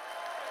go.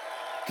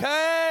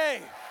 Okay.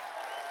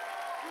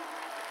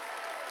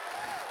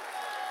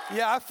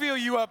 Yeah, I feel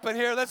you up in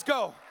here. Let's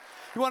go.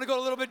 You want to go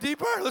a little bit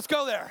deeper? Let's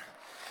go there.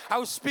 I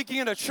was speaking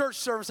in a church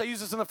service. I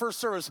used this in the first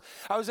service.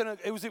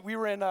 We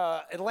were in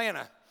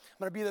Atlanta. I'm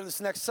going to be there this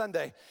next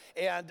Sunday.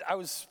 And I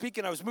was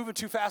speaking. I was moving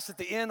too fast at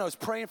the end. I was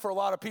praying for a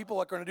lot of people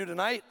like we're going to do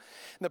tonight.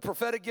 And the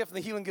prophetic gift and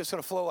the healing gift is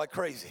going to flow like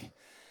crazy.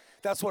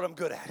 That's what I'm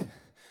good at.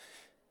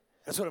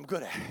 That's what I'm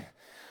good at.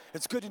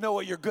 It's good to know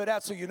what you're good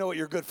at so you know what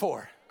you're good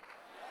for.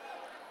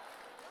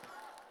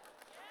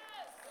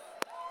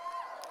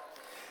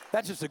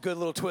 That's just a good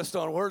little twist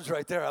on words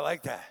right there. I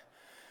like that.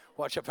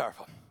 Watch how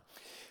powerful.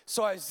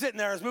 So I was sitting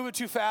there. I was moving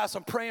too fast.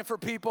 I'm praying for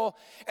people.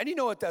 And you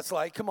know what that's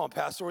like. Come on,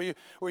 Pastor.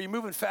 Were you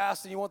moving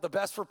fast and you want the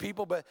best for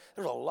people, but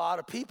there's a lot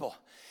of people.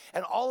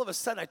 And all of a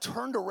sudden, I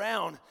turned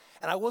around,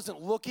 and I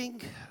wasn't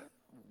looking.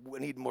 We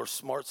need more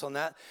smarts on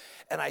that.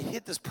 And I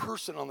hit this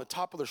person on the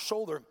top of their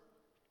shoulder.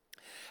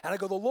 And I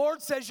go, the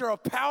Lord says you're a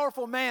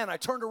powerful man. I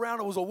turned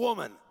around. It was a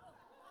woman.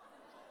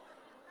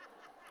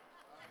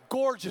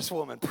 Gorgeous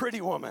woman,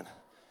 pretty woman.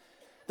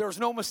 There was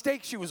no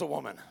mistake she was a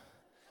woman.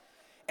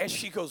 And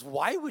she goes,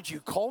 why would you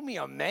call me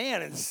a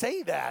man and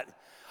say that?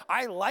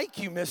 I like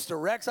you,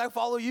 Mr. Rex. I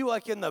follow you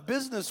like in the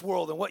business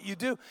world and what you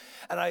do.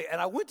 And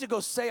I went to go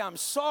say I'm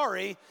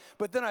sorry,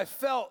 but then I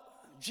felt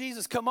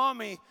Jesus come on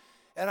me,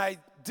 and I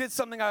did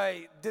something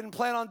I didn't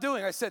plan on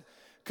doing. I said,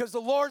 because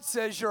the Lord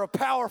says you're a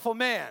powerful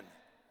man.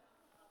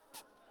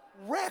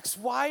 Rex,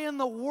 why in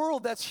the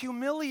world? That's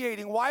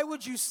humiliating. Why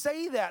would you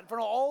say that in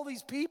front of all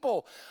these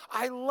people?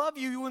 I love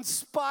you. You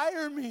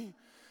inspire me.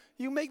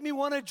 You make me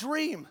want to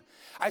dream.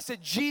 I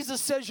said, Jesus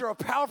says you're a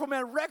powerful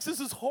man. Rex, this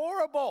is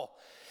horrible.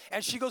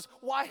 And she goes,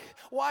 why?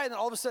 And then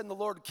all of a sudden the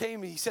Lord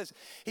came, and he says,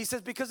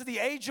 because at the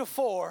age of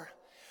 4,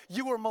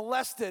 you were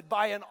molested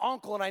by an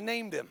uncle, and I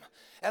named him.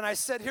 And I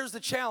said, here's the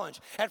challenge.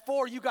 At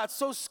 4, you got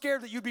so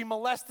scared that you'd be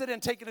molested and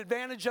taken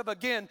advantage of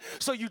again,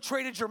 so you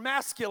traded your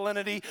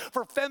masculinity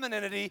for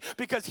femininity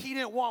because he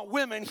didn't want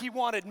women, he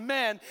wanted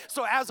men.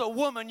 So as a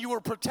woman, you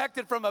were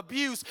protected from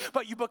abuse,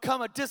 but you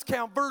become a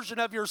discount version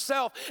of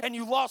yourself, and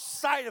you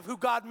lost sight of who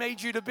God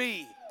made you to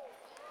be.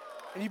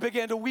 And you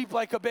began to weep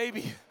like a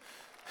baby.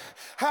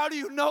 How do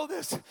you know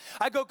this?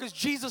 I go, because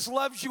Jesus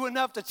loves you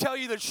enough to tell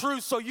you the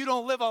truth so you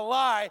don't live a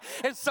lie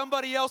in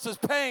somebody else's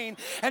pain,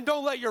 and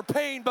don't let your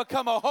pain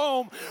become a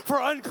home for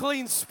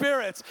unclean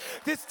spirits.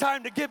 It's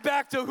time to get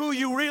back to who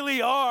you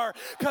really are,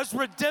 because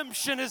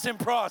redemption is in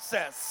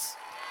process.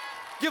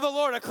 Give the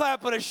Lord a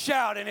clap and a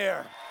shout in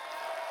here.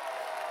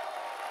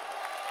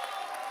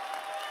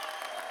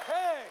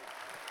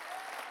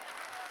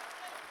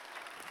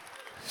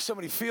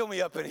 Somebody feel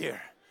me up in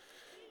here.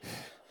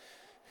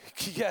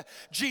 Yeah,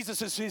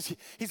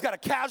 he's got a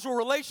casual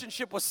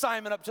relationship with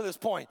Simon up to this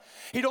point.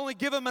 He'd only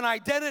give him an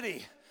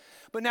identity.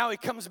 But now he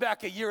comes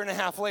back a year and a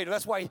half later.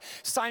 That's why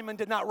Simon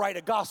did not write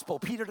a gospel.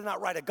 Peter did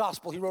not write a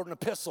gospel. He wrote an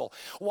epistle.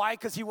 Why?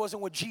 Because he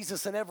wasn't with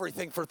Jesus in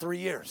everything for 3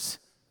 years.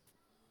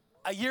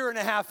 A year and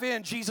a half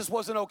in, Jesus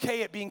wasn't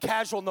okay at being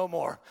casual no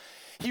more.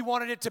 He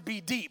wanted it to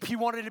be deep. He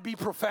wanted it to be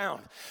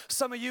profound.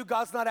 Some of you,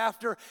 God's not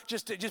after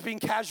just being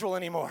casual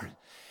anymore.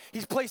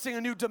 He's placing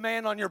a new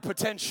demand on your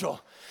potential.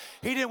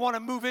 He didn't want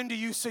to move into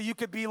you so you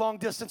could be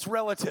long-distance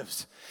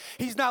relatives.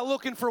 He's not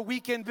looking for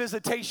weekend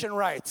visitation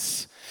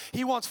rights.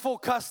 He wants full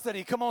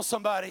custody. Come on,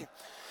 somebody.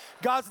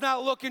 God's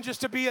not looking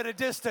just to be at a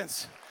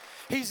distance.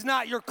 He's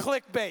not your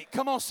clickbait.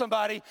 Come on,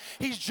 somebody.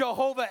 He's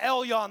Jehovah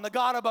Elyon, the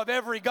God above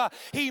every God.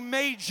 He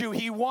made you.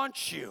 He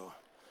wants you.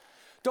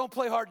 Don't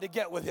play hard to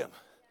get with him.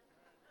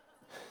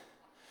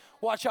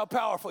 Watch how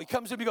powerful. He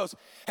comes to him, he goes,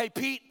 hey,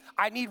 Pete,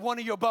 I need one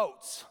of your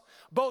boats.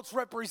 Boats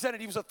represented,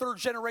 he was a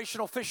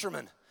third-generational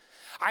fisherman.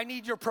 I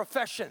need your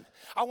profession.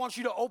 I want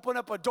you to open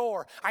up a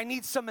door. I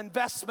need some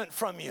investment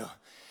from you.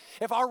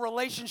 If our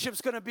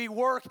relationship's going to be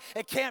work,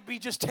 it can't be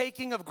just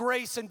taking of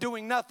grace and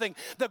doing nothing.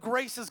 The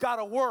grace has got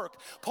to work.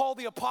 Paul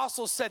the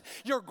Apostle said,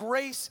 your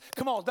grace,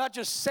 come on, not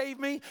just save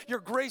me. Your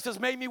grace has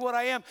made me what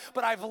I am,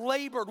 but I've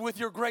labored with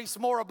your grace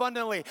more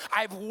abundantly.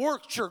 I've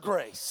worked your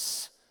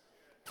grace.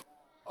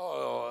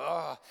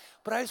 But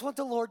I just want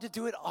the Lord to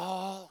do it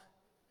all.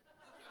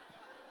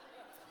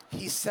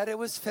 He said it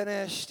was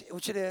finished,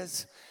 which it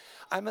is.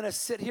 I'm going to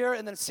sit here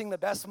and then sing the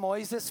best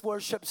Moises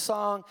worship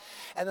song,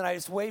 and then I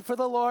just wait for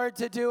the Lord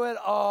to do it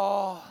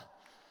all.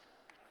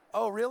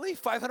 Oh, really?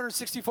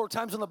 564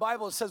 times in the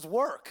Bible it says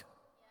work.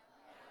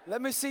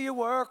 Let me see you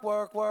work,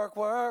 work, work,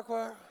 work,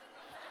 work.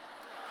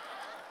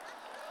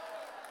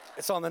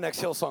 It's on the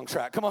next Hillsong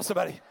track. Come on,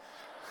 somebody.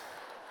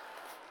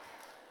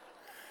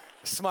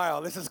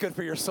 Smile. This is good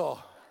for your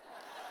soul.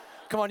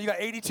 Come on, you got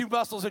 82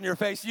 muscles in your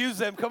face. Use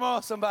them. Come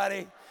on,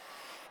 somebody.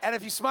 And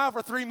if you smile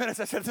for 3 minutes,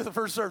 I said to the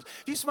first service,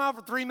 if you smile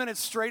for 3 minutes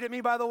straight at me,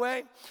 by the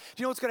way, do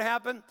you know what's going to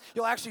happen?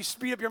 You'll actually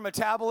speed up your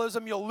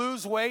metabolism. You'll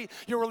lose weight.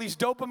 You'll release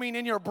dopamine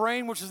in your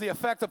brain, which is the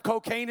effect of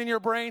cocaine in your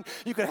brain.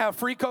 You can have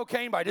free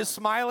cocaine by just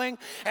smiling.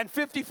 And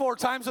 54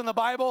 times in the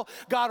Bible,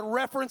 God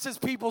references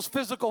people's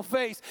physical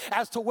face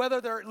as to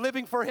whether they're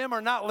living for him or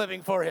not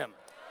living for him.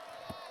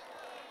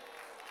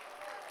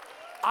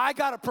 I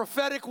got a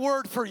prophetic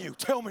word for you.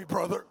 Tell me,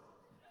 brother.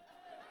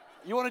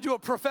 You want to do a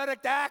prophetic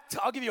act?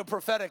 I'll give you a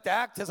prophetic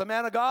act as a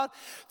man of God.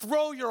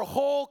 Throw your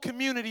whole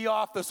community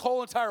off this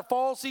whole entire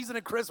fall season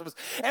and Christmas.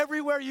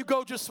 Everywhere you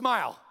go, just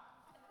smile.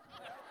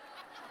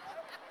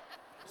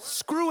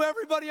 Screw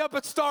everybody up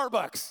at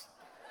Starbucks.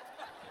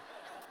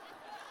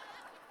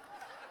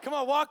 Come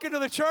on, walk into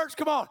the church.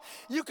 Come on.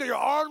 Your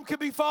arm could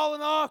be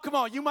falling off. Come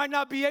on, you might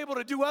not be able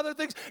to do other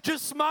things.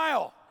 Just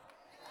smile.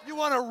 You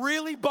want to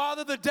really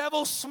bother the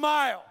devil?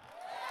 Smile.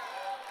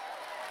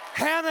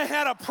 Hannah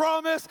had a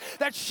promise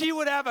that she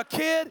would have a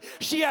kid.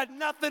 She had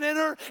nothing in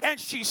her, and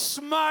she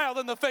smiled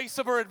in the face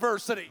of her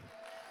adversity.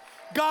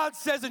 God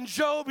says in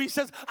Job, he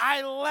says,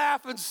 I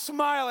laugh and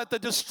smile at the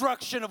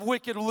destruction of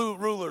wicked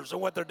rulers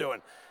and what they're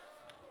doing.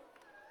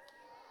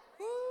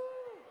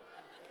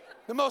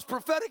 The most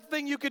prophetic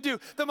thing you could do,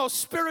 the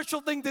most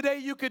spiritual thing today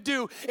you could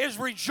do is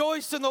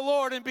rejoice in the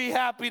Lord and be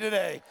happy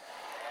today.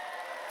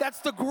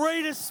 That's the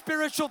greatest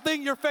spiritual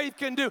thing your faith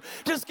can do.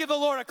 Just give the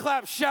Lord a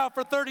clap, shout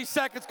for 30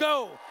 seconds.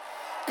 Go.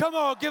 Come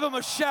on, give him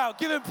a shout.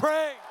 Give him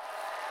praise.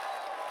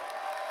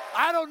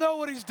 I don't know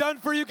what he's done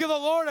for you. Give the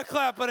Lord a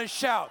clap and a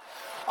shout.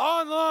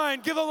 Online,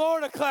 give the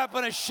Lord a clap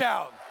and a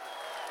shout.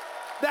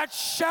 That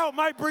shout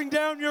might bring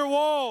down your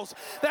walls.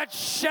 That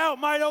shout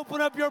might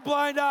open up your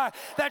blind eye.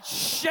 That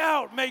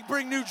shout may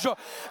bring new joy.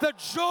 The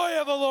joy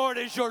of the Lord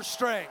is your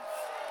strength.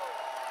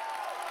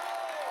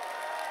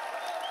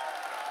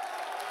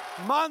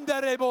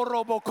 Mandarebo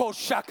roboko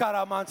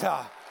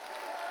shakaramanta.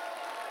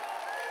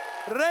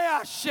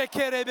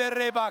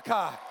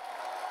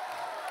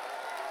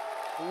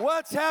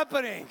 What's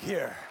happening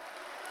here?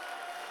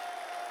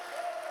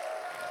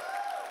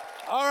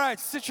 All right,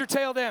 sit your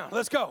tail down.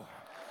 Let's go.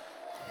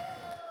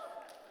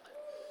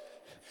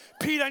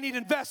 Pete, I need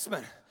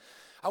investment.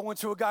 I went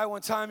to a guy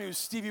one time. He was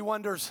Stevie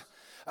Wonder's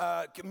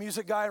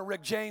music guy,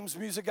 Rick James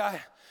music guy,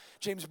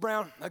 James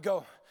Brown. I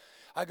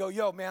go,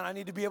 yo, man, I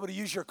need to be able to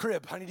use your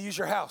crib. I need to use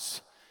your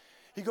house.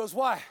 He goes,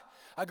 why?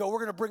 I go, we're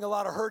going to bring a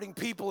lot of hurting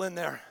people in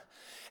there,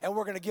 and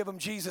we're going to give them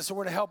Jesus, and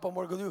we're going to help them.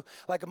 We're going to do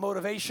like a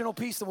motivational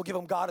piece, and we'll give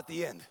them God at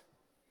the end.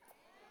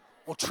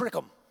 We'll trick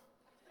them.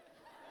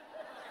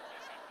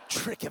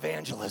 Trick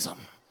evangelism.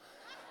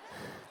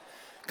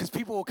 Because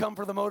people will come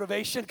for the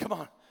motivation. Come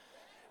on.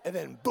 And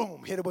then,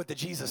 boom, hit them with the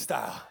Jesus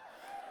style.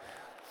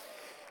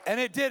 And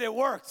it did. It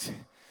worked.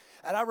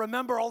 And I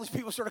remember all these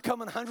people started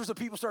coming, hundreds of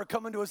people started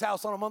coming to his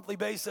house on a monthly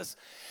basis.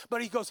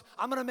 But he goes,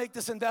 I'm going to make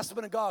this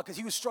investment in God, because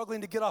he was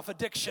struggling to get off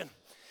addiction.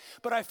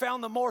 But I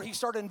found the more he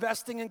started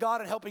investing in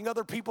God and helping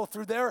other people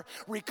through their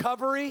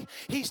recovery,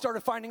 he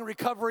started finding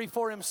recovery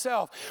for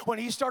himself. When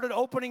he started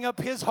opening up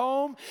his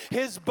home,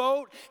 his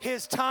boat,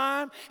 his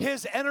time,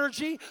 his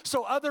energy,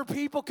 so other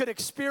people could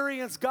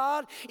experience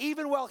God,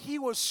 even while he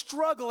was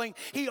struggling,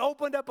 he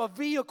opened up a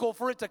vehicle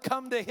for it to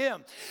come to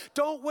him.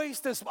 Don't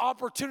waste this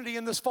opportunity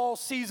in this fall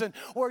season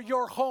where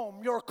your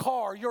home, your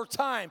car, your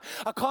time,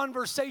 a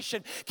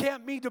conversation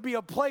can't mean to be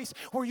a place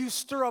where you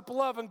stir up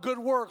love and good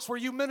works, where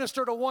you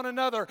minister to one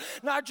another,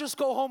 not just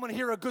go home and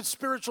hear a good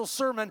spiritual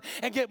sermon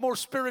and get more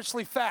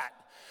spiritually fat.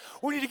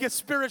 We need to get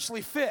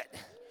spiritually fit.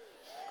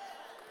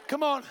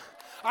 Come on.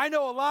 I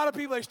know a lot of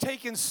people that's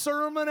taking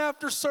sermon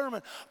after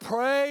sermon.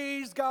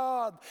 Praise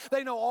God.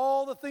 They know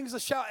all the things to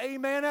shout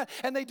amen at,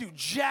 and they do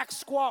jack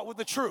squat with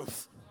the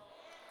truth.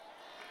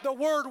 The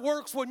word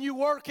works when you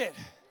work it.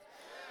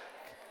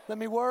 Let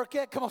me work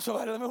it. Come on,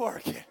 somebody, let me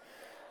work it.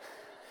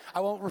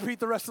 I won't repeat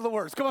the rest of the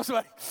words. Come on,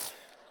 somebody.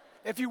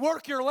 If you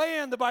work your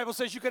land, the Bible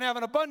says you can have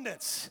an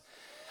abundance.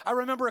 I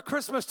remember at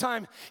Christmas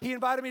time, he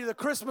invited me to the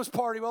Christmas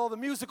party with all the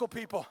musical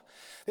people.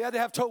 They had to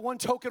have one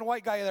token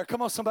white guy there.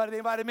 Come on, somebody, they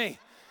invited me.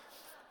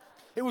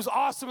 It was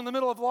awesome in the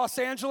middle of Los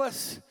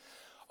Angeles.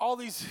 All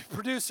these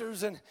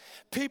producers and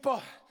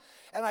people.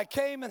 And I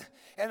came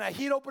and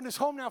he'd opened his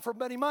home now for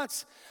many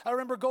months. I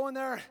remember going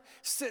there,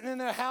 sitting in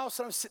their house.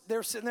 And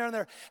they're sitting there and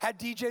they had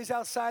DJs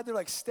outside. They're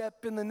like,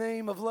 "Step in the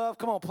name of love."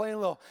 Come on, playing a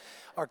little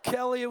R.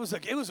 Kelly. It was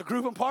a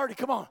grooving party.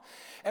 Come on.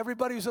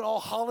 Everybody was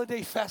all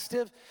holiday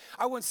festive.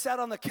 I went and sat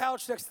on the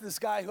couch next to this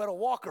guy who had a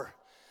walker.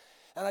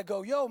 And I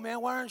go, "Yo, man,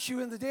 why aren't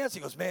you in the dance?" He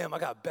goes, "Man, I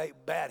got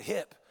bad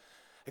hip."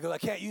 I go, "I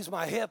can't use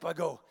my hip." I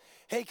go,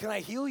 "Hey, can I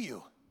heal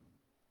you?"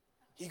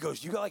 He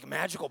goes, "You got like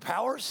magical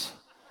powers?"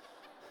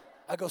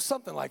 I go,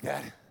 "Something like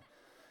that."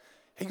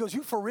 He goes,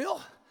 "You for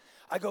real?"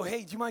 I go,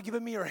 "Hey, do you mind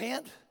giving me your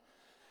hand?"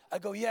 I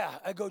go, "Yeah."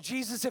 I go,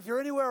 "Jesus, if you're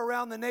anywhere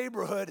around the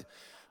neighborhood,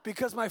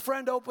 because my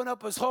friend opened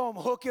up his home,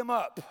 hook him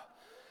up."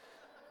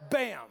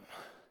 Bam.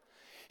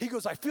 He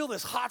goes, "I feel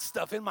this hot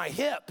stuff in my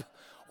hip."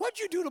 "What'd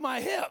you do to my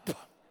hip?"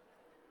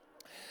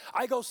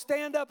 I go,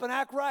 "Stand up and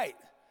act right."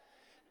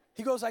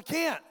 He goes, "I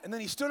can't." And then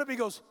he stood up, he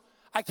goes,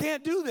 "I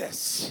can't do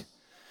this."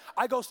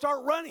 I go,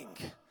 "Start running."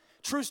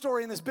 True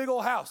story in this big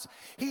old house.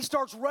 He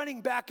starts running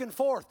back and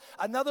forth.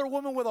 Another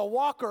woman with a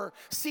walker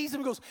sees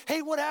him and goes,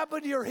 "Hey, what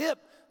happened to your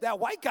hip?" "That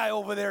white guy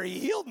over there, he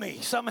healed me.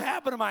 Something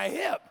happened to my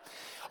hip."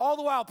 All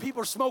the while,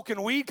 people are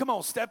smoking weed. Come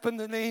on, step in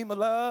the name of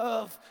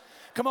love.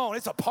 Come on,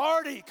 it's a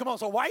party. Come on,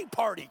 it's a white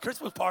party,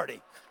 Christmas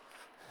party.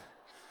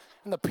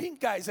 And the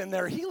pink guy's in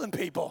there healing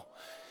people.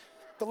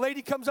 The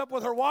lady comes up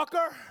with her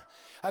walker.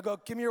 I go,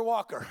 "Give me your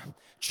walker."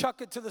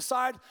 Chuck it to the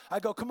side. I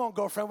go, "Come on,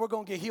 girlfriend, we're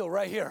going to get healed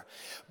right here."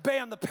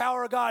 Bam, the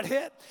power of God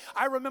hit.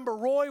 I remember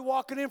Roy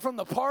walking in from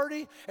the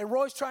party, and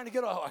Roy's trying to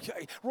get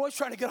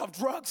off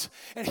drugs.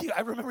 And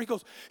I remember he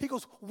goes,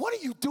 "What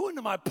are you doing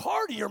to my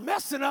party? You're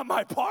messing up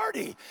my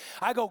party."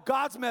 I go,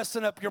 "God's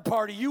messing up your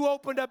party. You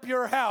opened up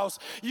your house.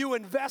 You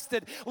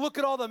invested. Look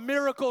at all the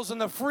miracles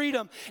and the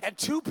freedom." And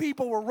two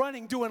people were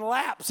running, doing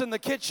laps in the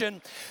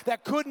kitchen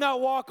that could not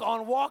walk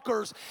on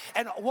walkers.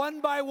 And one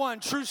by one,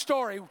 true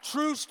story,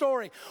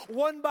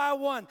 one by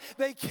one,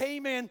 they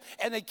came in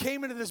and they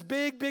came into this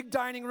big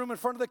dining room in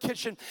front of the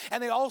kitchen,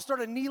 and they all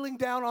started kneeling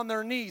down on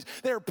their knees.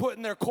 They were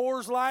putting their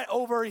Coors Light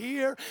over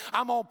here.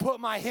 I'm going to put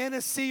my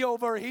Hennessy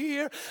over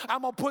here.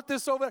 I'm going to put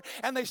this over there.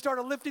 And they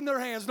started lifting their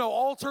hands. No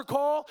altar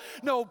call,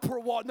 no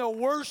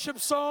worship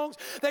songs.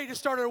 They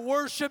just started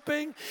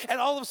worshiping, and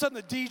all of a sudden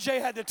the DJ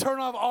had to turn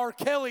off R.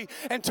 Kelly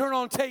and turn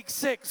on Take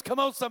 6. Come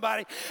on,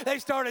 somebody. They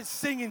started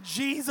singing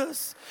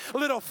Jesus,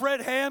 little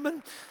Fred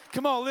Hammond.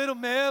 Come on, little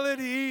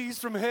melodies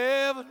from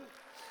heaven.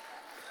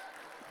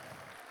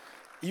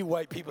 You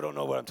white people don't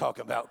know what I'm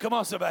talking about. Come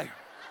on, somebody.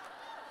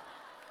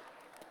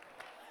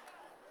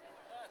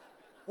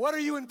 What are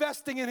you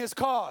investing in his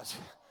cause?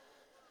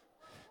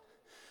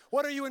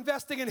 What are you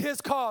investing in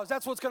his cause?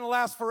 That's what's going to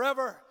last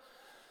forever.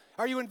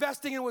 Are you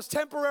investing in what's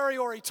temporary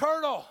or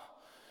eternal?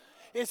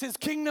 Is his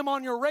kingdom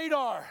on your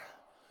radar?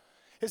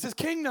 Is his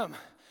kingdom?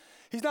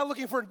 He's not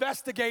looking for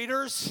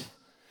investigators.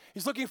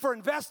 He's looking for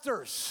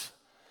investors.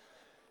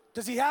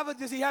 Does he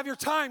have your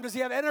time? Does he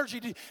have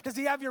energy? Does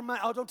he have your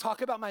money? Oh, don't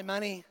talk about my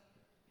money.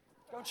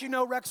 Don't you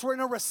know, Rex, we're in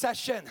a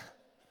recession.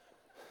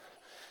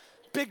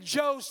 Big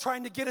Joe's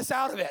trying to get us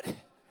out of it.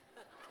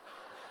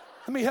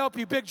 Let me help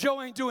you. Big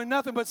Joe ain't doing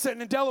nothing but sitting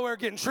in Delaware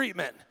getting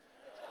treatment.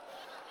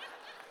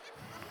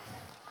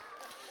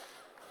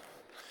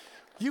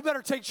 You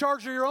better take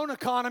charge of your own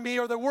economy,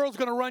 or the world's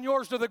going to run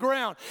yours to the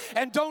ground.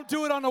 And don't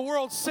do it on the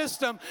world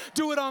system.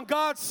 Do it on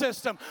God's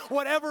system.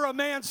 Whatever a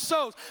man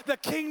sows, the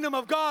kingdom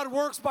of God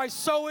works by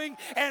sowing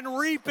and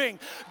reaping.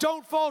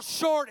 Don't fall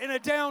short in a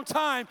down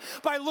time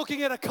by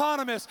looking at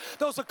economists.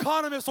 Those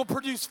economists will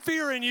produce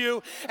fear in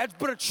you and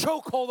put a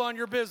chokehold on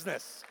your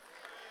business.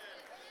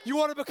 You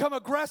want to become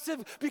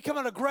aggressive? Become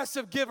an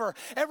aggressive giver.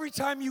 Every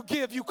time you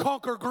give, you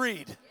conquer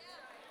greed.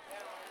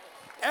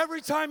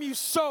 Every time you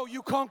sow,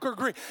 you conquer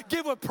greed.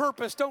 Give with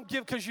purpose. Don't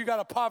give because you got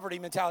a poverty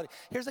mentality.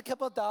 Here's a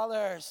couple of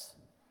dollars.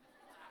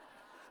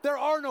 There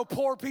are no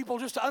poor people,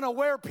 just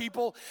unaware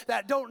people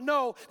that don't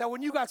know that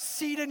when you got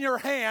seed in your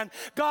hand,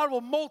 God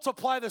will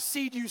multiply the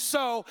seed you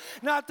sow,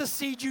 not the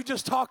seed you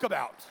just talk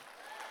about.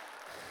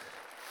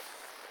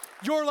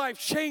 Your life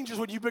changes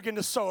when you begin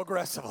to sow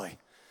aggressively.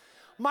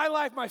 My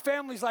life, my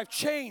family's life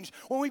changed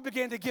when we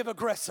began to give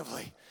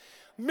aggressively.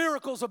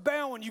 Miracles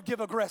abound when you give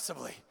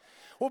aggressively.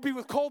 We'll be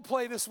with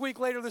Coldplay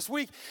later this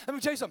week. Let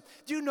me tell you something.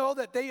 Do you know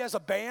that they, as a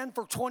band,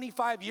 for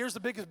 25 years, the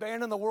biggest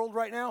band in the world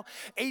right now,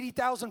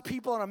 80,000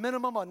 people on a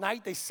minimum a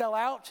night, they sell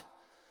out.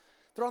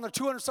 They're on their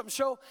 200-something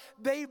show.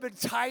 They've been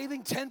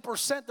tithing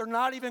 10%. They're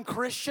not even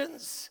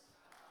Christians.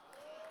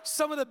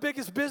 Some of the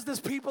biggest business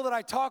people that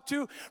I talk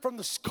to, from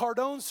the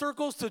Cardone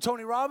circles to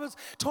Tony Robbins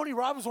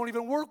won't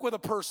even work with a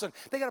person.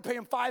 They got to pay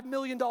him $5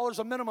 million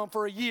a minimum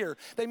for a year.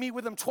 They meet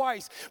with him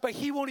twice, but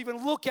he won't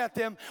even look at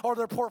them or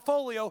their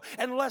portfolio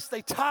unless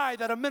they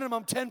tithe at a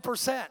minimum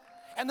 10%.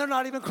 And they're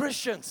not even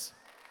Christians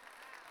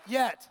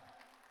yet.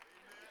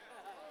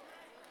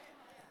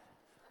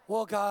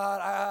 Well,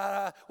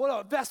 God,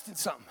 I'll invest in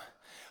something.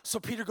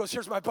 So Peter goes,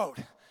 here's my boat.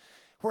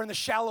 We're in the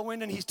shallow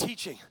end and he's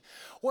teaching.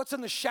 What's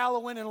in the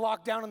shallow end and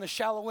locked down in the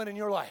shallow end in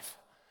your life?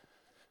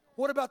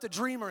 What about the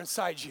dreamer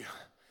inside you?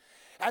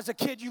 As a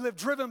kid, you lived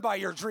driven by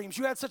your dreams.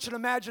 You had such an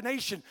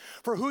imagination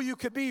for who you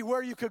could be,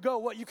 where you could go,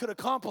 what you could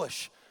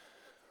accomplish,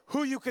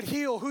 who you could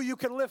heal, who you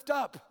could lift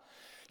up.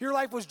 Your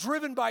life was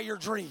driven by your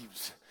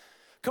dreams.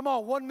 Come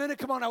on, 1 minute,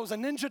 come on, I was a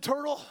Ninja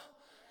Turtle.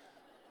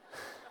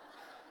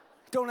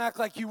 Don't act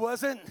like you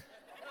wasn't,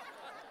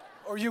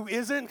 or you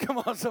isn't. Come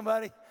on,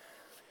 somebody.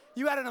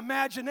 You had an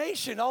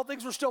imagination. All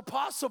things were still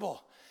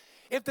possible.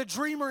 If the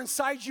dreamer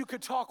inside you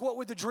could talk, what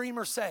would the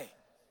dreamer say?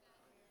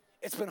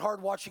 It's been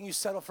hard watching you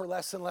settle for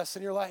less and less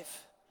in your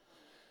life.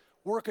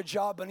 Work a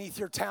job beneath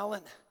your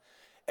talent.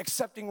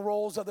 Accepting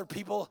roles other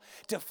people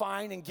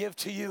define and give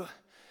to you.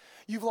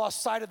 You've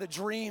lost sight of the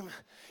dream.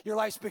 Your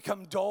life's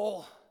become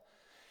dull.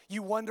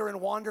 You wonder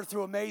and wander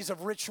through a maze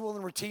of ritual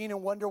and routine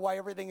and wonder why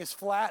everything is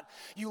flat.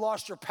 You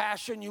lost your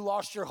passion. You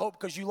lost your hope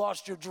because you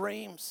lost your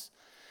dreams.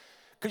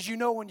 Because you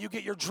know when you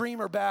get your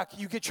dreamer back,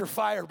 you get your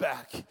fire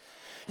back.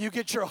 You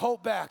get your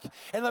hope back.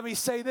 And let me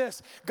say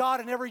this,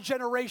 God in every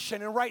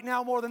generation, and right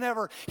now more than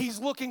ever, he's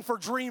looking for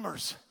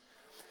dreamers.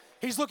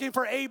 He's looking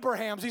for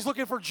Abrahams. He's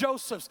looking for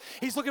Josephs.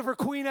 He's looking for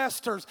Queen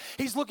Esthers.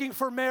 He's looking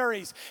for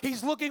Marys.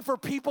 He's looking for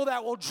people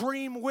that will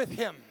dream with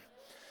him.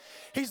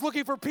 He's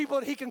looking for people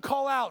that he can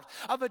call out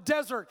of a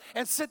desert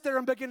and sit there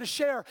and begin to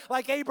share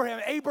like Abraham.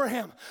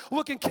 Abraham,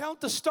 look and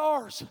count the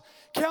stars.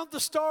 Count the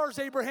stars,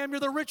 Abraham. You're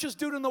the richest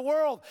dude in the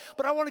world.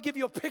 But I want to give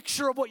you a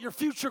picture of what your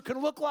future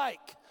can look like.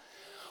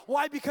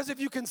 Why? Because if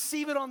you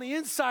conceive it on the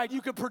inside,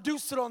 you can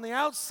produce it on the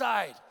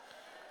outside.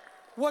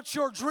 What's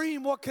your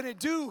dream? What can it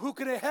do? Who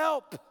can it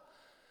help?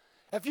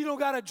 If you don't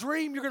got a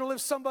dream, you're going to live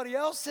somebody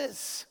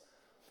else's.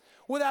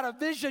 Without a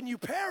vision, you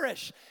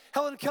perish.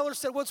 Helen Keller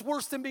said, what's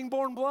worse than being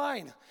born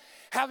blind?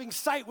 Having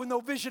sight with no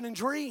vision and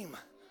dream.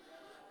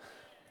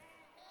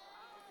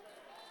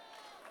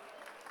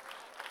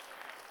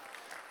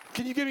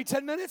 Can you give me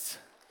 10 minutes?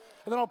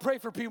 And then I'll pray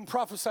for people and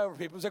prophesy over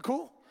people. Is that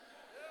cool?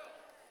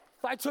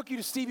 If I took you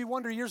to Stevie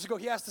Wonder years ago,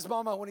 he asked his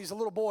mama when he's a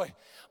little boy,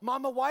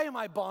 Mama, why am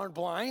I born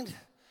blind?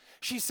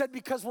 She said,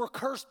 because we're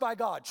cursed by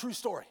God. True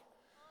story.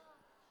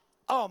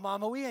 Oh,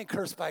 Mama, we ain't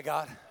cursed by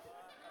God.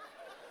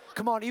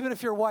 Come on, even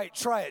if you're white,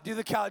 try it. Do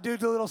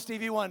the little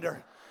Stevie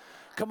Wonder.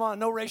 Come on,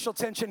 no racial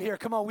tension here.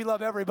 Come on, we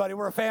love everybody.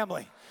 We're a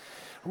family.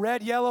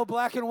 Red, yellow,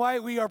 black, and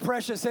white, we are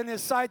precious in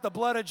his sight. The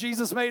blood of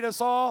Jesus made us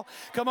all.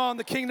 Come on,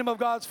 the kingdom of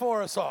God's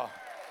for us all.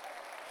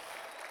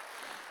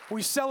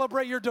 We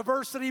celebrate your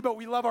diversity, but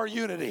we love our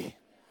unity.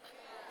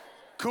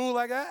 Cool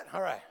like that?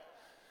 All right.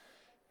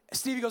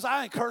 Stevie goes,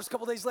 I ain't cursed. A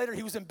couple days later,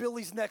 he was in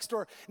Billy's next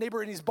door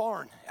neighbor in his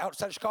barn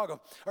outside of Chicago,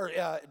 or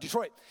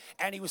Detroit.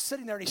 And he was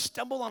sitting there and he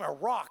stumbled on a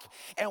rock.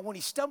 And when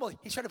he stumbled,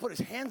 he tried to put his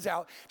hands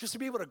out just to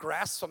be able to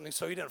grasp something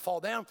so he didn't fall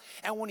down.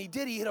 And when he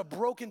did, he hit a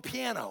broken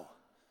piano.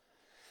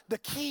 The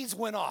keys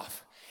went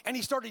off. And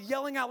he started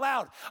yelling out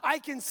loud, I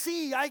can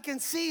see, I can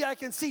see, I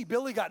can see.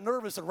 Billy got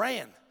nervous and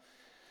ran.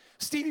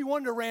 Stevie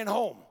Wonder ran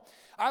home.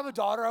 I have a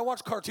daughter. I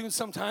watch cartoons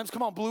sometimes.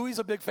 Come on, Bluey's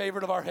a big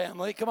favorite of our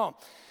family. Come on.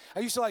 I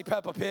used to like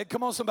Peppa Pig.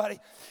 Come on, somebody.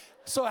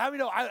 So how do you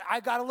know?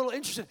 I got a little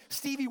interested.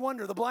 Stevie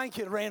Wonder, the blind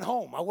kid, ran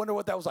home. I wonder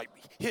what that was like,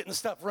 hitting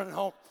stuff, running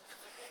home.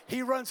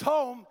 He runs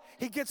home.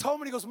 He gets home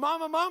and he goes,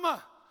 Mama,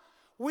 Mama,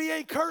 we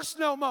ain't cursed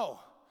no more.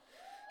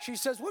 She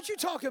says, what you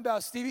talking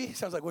about, Stevie?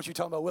 Sounds like what you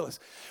talking about, Willis.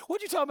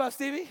 What you talking about,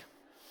 Stevie?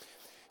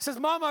 He says,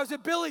 Mama, I was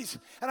at Billy's,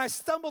 and I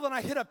stumbled, and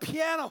I hit a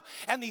piano,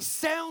 and these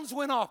sounds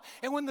went off.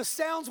 And when the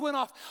sounds went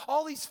off,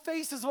 all these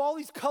faces of all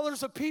these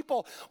colors of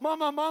people,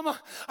 Mama, Mama,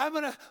 I'm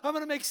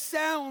gonna make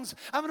sounds.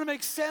 I'm gonna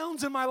make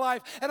sounds in my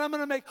life, and I'm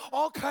gonna make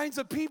all kinds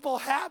of people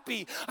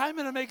happy. I'm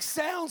gonna make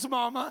sounds,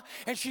 Mama.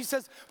 And she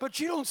says, but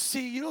you don't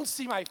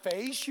see my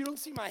face. You don't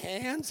see my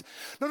hands.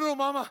 No,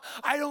 Mama,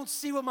 I don't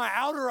see with my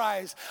outer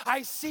eyes.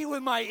 I see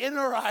with my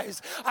inner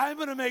eyes. I'm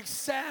gonna make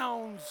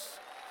sounds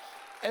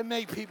and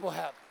make people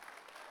happy.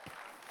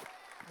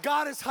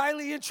 God is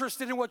highly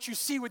interested in what you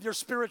see with your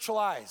spiritual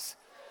eyes.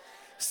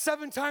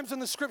 7 times in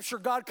the scripture,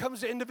 God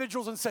comes to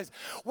individuals and says,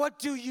 what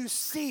do you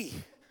see?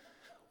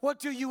 What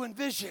do you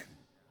envision?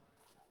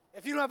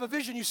 If you don't have a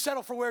vision, you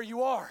settle for where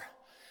you are.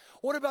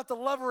 What about the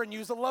lover in you?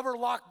 Is the lover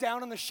locked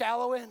down in the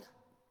shallow end?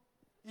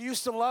 You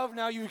used to love,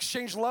 now you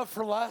exchange love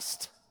for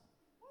lust.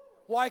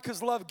 Why?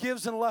 Because love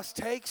gives and lust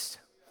takes.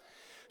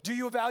 Do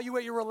you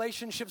evaluate your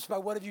relationships by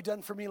what have you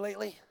done for me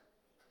lately?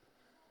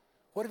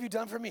 What have you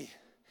done for me?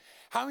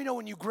 How many know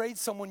when you grade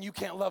someone, you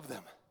can't love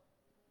them?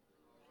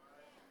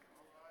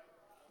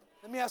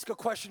 Let me ask a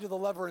question to the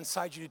lover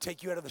inside you to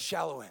take you out of the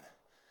shallow end.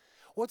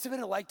 What's it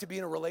been like to be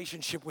in a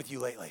relationship with you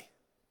lately?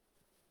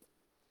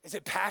 Is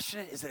it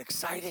passionate? Is it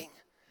exciting?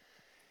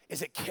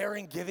 Is it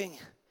caring, giving?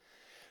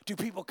 Do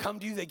people come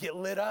to you, they get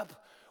lit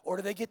up, or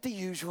do they get the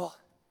usual,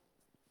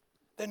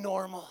 the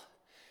normal?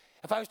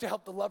 If I was to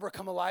help the lover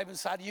come alive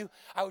inside of you,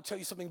 I would tell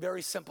you something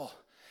very simple.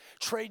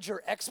 Trade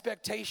your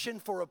expectation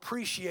for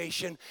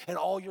appreciation, and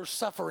all your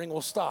suffering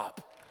will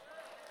stop.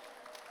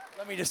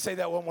 Let me just say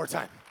that one more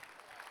time.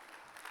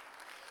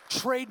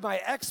 Trade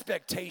my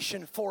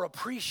expectation for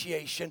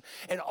appreciation,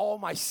 and all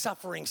my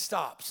suffering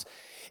stops.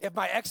 If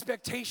my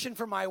expectation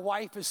for my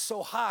wife is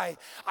so high,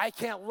 I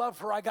can't love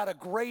her. I got to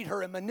grade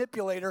her and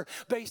manipulate her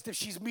based if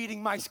she's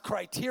meeting my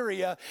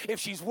criteria, if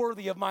she's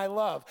worthy of my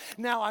love.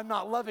 Now I'm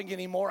not loving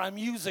anymore. I'm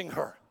using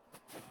her.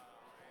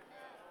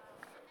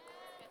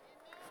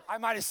 I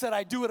might have said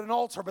I do at an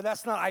altar, but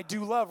that's not I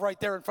do love right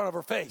there in front of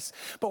her face.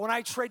 But when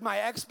I trade my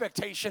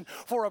expectation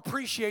for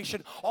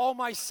appreciation, all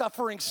my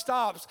suffering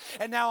stops,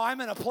 and now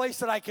I'm in a place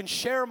that I can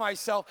share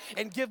myself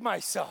and give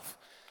myself.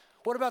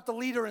 What about the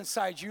leader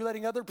inside you? You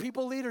letting other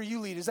people lead or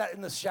you lead? Is that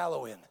in the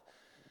shallow end?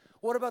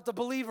 What about the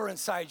believer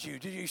inside you?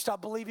 Did you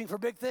stop believing for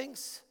big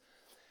things?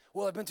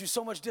 Well, I've been through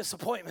so much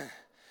disappointment,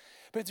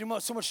 been through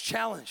so much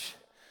challenge,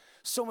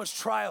 so much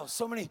trial,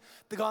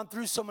 they've gone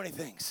through so many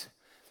things.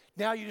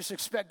 Now you just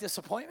expect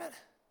disappointment?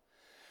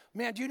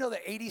 Man, do you know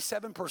that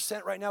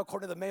 87% right now,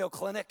 according to the Mayo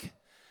Clinic,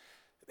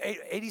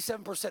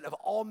 87% of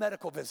all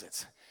medical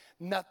visits,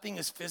 nothing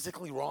is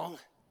physically wrong?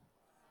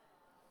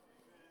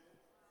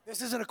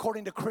 This isn't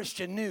according to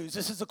Christian News.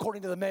 This is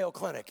according to the Mayo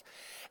Clinic.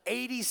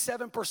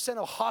 87%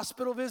 of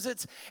hospital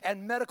visits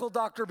and medical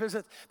doctor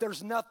visits,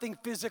 there's nothing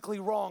physically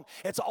wrong.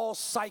 It's all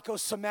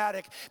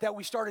psychosomatic, that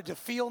we started to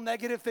feel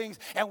negative things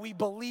and we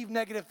believe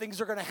negative things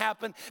are going to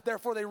happen.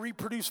 Therefore, they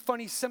reproduce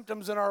funny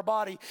symptoms in our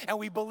body, and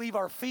we believe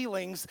our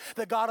feelings,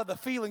 the God of the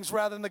feelings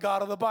rather than the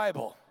God of the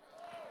Bible.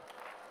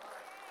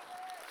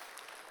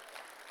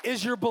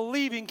 Is your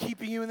believing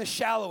keeping you in the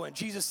shallow end?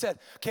 Jesus said,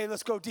 okay,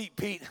 let's go deep,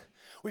 Pete.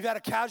 We've had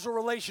a casual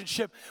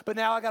relationship, but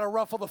now I got to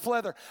ruffle the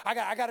feather.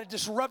 I got to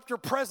disrupt your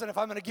present if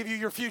I'm going to give you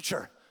your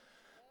future.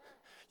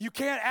 You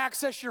can't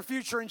access your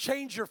future and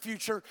change your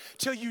future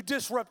till you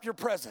disrupt your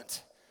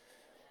present.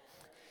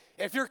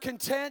 If you're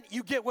content,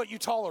 you get what you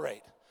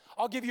tolerate.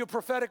 I'll give you a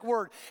prophetic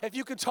word. If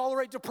you can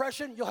tolerate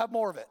depression, you'll have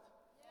more of it.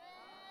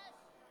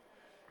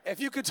 If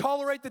you can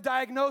tolerate the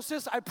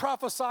diagnosis, I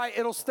prophesy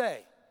it'll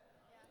stay.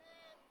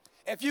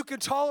 If you can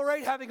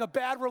tolerate having a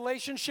bad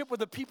relationship with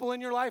the people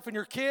in your life and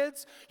your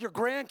kids, your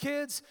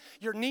grandkids,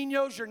 your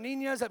niños, your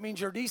niñas, that means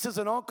your nieces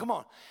and uncles, come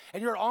on,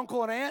 and your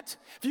uncle and aunt,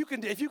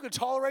 if you can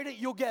tolerate it,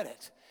 you'll get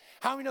it.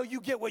 How many know you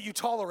get what you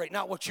tolerate,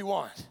 not what you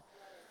want?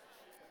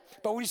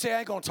 But when you say, I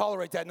ain't going to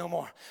tolerate that no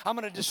more, I'm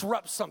going to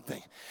disrupt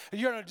something.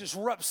 You're going to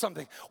disrupt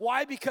something.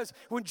 Why? Because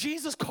when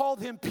Jesus called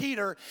him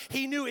Peter,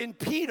 he knew in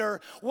Peter,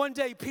 one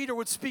day Peter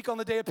would speak on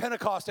the day of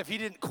Pentecost if he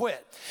didn't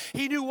quit.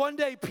 He knew one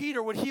day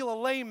Peter would heal a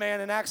lame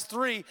man in Acts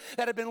 3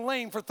 that had been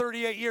lame for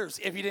 38 years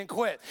if he didn't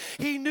quit.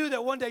 He knew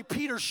that one day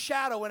Peter's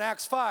shadow in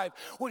Acts 5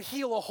 would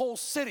heal a whole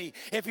city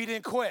if he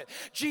didn't quit.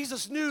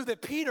 Jesus knew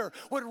that Peter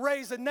would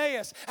raise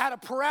Aeneas out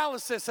of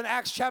paralysis in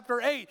Acts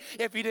chapter 8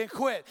 if he didn't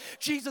quit.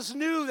 Jesus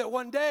knew that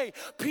one day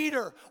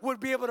Peter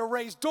would be able to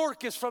raise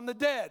Dorcas from the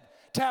dead.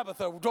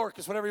 Tabitha,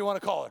 Dorcas, whatever you want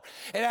to call her,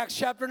 in Acts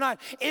chapter 9,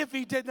 if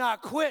he did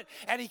not quit,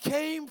 and he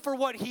came for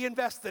what he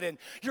invested in.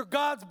 You're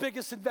God's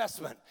biggest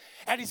investment,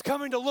 and he's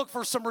coming to look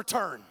for some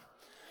return.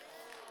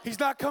 He's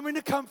not coming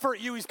to comfort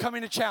you, he's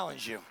coming to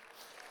challenge you.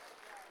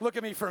 Look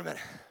at me for a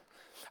minute.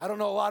 I don't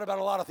know a lot about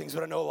a lot of things,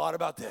 but I know a lot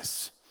about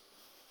this.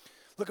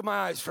 Look at my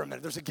eyes for a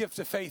minute. There's a gift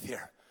of faith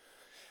here.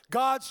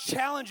 God's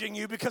challenging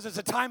you because it's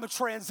a time of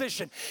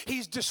transition.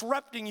 He's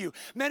disrupting you.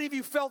 Many of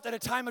you felt at a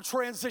time of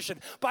transition.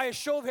 By a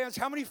show of hands,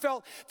 how many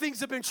felt things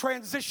have been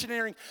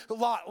transitioning a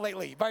lot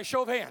lately? By a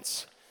show of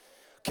hands.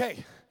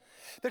 Okay.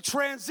 The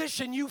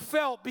transition you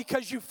felt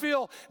because you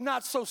feel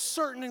not so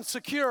certain and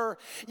secure,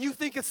 you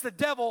think it's the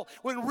devil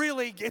when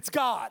really it's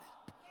God.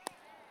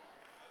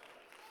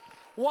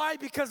 Why?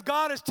 Because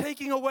God is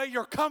taking away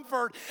your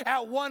comfort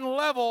at one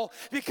level,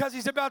 because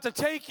he's about to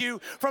take you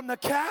from the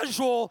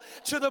casual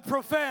to the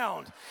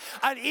profound.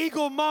 An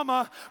eagle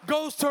mama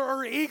goes to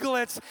her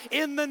eaglets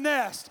in the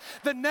nest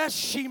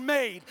she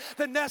made.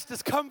 The nest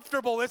is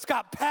comfortable, it's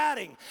got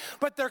padding,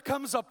 but there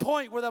comes a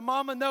point where the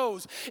mama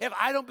knows, if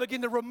I don't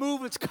begin to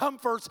remove its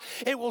comforts,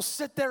 it will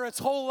sit there its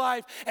whole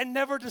life and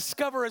never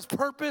discover its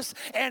purpose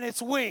and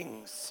its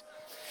wings.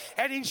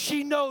 And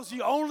she knows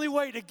the only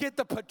way to get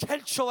the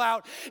potential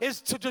out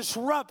is to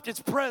disrupt its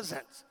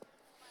presence.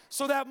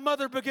 So that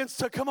mother begins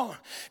to, come on,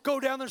 go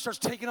down there and starts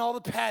taking all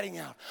the padding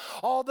out,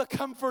 all the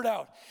comfort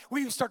out.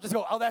 We start to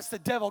go, oh, that's the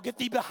devil. Get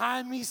thee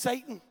behind me,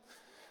 Satan.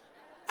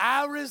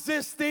 I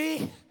resist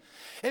thee.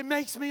 It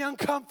makes me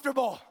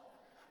uncomfortable.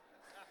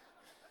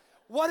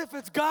 What if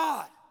it's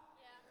God?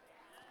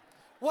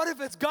 What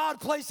if it's God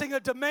placing a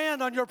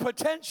demand on your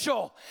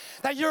potential,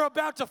 that you're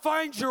about to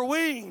find your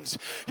wings,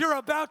 you're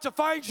about to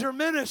find your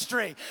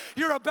ministry,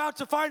 you're about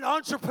to find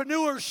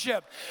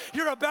entrepreneurship,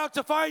 you're about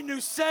to find new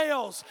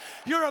sales,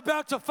 you're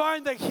about to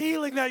find the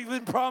healing that you've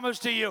been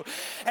promised to you.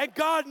 And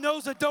God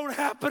knows it don't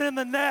happen in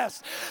the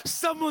nest.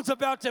 Someone's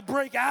about to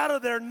break out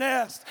of their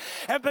nest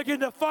and begin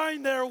to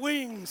find their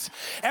wings.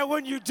 And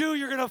when you do,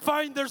 you're going to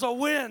find there's a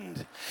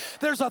wind.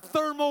 There's a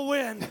thermal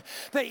wind.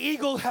 The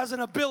eagle has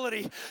an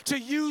ability to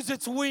use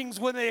its wings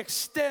when they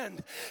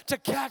extend to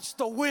catch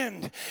the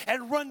wind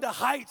and run to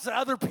heights that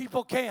other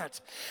people can't.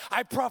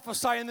 I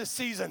prophesy in this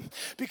season,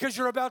 because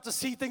you're about to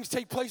see things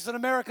take place in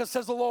America,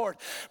 says the Lord,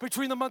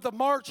 between the month of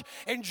March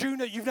and June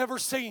that you've never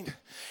seen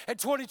in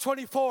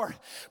 2024.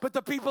 But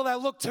the people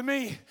that look to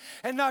me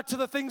and not to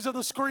the things of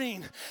the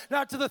screen,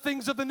 not to the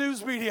things of the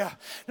news media,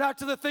 not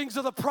to the things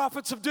of the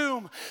prophets of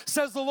doom,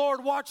 says the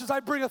Lord, watch as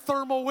I bring a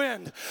thermal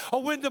wind, a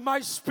wind of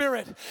my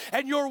spirit,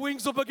 and your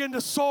wings will begin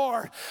to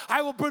soar.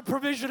 I will put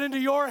provision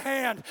into your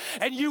hand,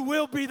 and you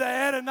will be the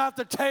head and not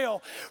the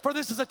tail. For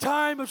this is a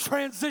time of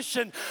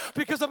transition,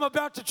 because I'm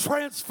about to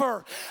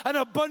transfer an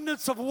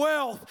abundance of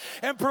wealth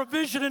and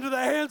provision into the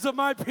hands of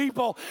my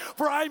people.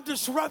 For I'm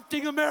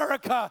disrupting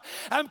America.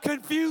 I'm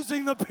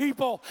confusing the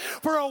people.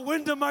 For a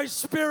wind of my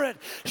spirit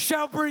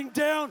shall bring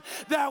down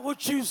that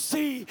which you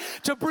see,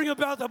 to bring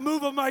about the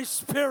move of my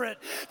spirit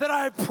that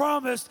I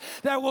promised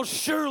that will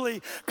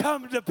surely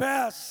come to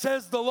pass,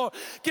 says the Lord.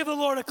 Give the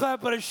Lord a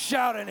clap and a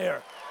shout in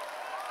here.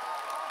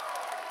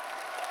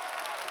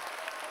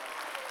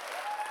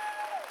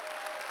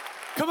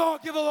 Come on,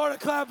 give the Lord a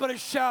clap and a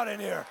shout in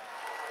here.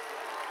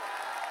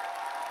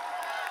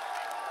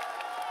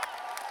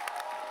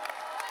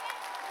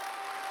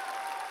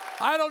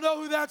 I don't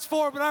know who that's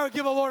for, but I would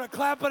give the Lord a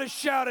clap and a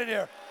shout in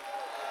here.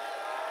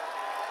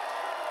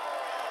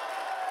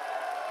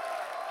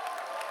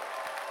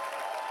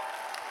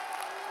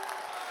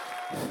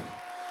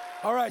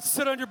 All right,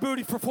 sit on your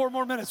booty for 4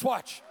 more minutes.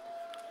 Watch.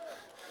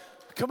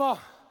 Come on.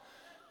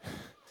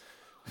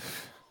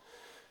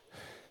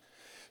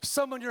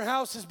 Someone in your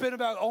house has been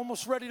about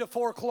almost ready to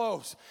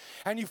foreclose,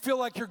 and you feel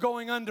like you're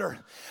going under.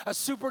 A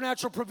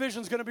supernatural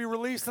provision is going to be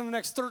released in the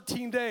next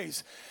 13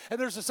 days. And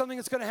there's something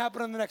that's going to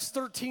happen in the next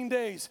 13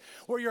 days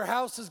where your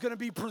house is going to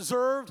be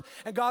preserved,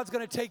 and God's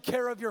going to take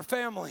care of your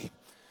family.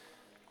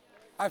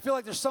 I feel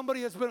like there's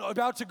somebody that's been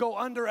about to go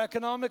under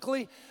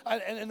economically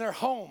in their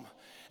home.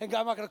 And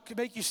I'm not going to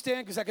make you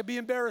stand because that could be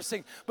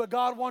embarrassing. But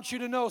God wants you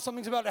to know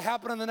something's about to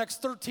happen in the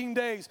next 13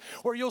 days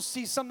where you'll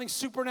see something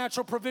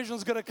supernatural provision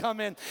is going to come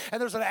in.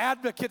 And there's an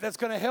advocate that's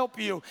going to help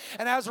you.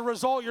 And as a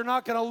result, you're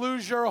not going to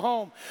lose your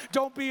home.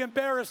 Don't be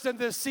embarrassed in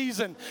this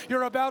season.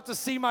 You're about to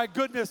see my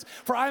goodness.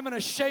 For I'm going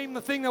to shame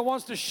the thing that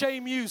wants to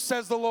shame you,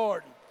 says the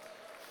Lord.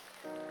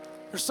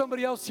 There's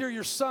somebody else here,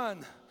 your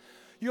son.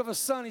 You have a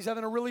son, he's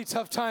having a really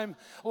tough time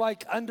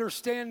like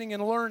understanding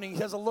and learning.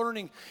 He has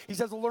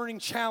learning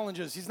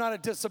challenges. He's not a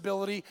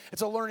disability,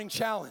 it's a learning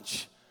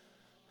challenge.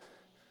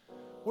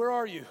 Where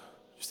are you?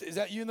 Is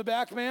that you in the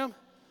back, ma'am?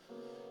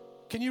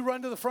 Can you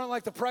run to the front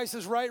like the Price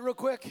is Right real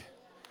quick?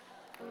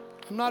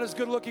 I'm not as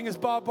good looking as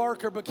Bob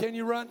Barker, but can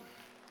you run?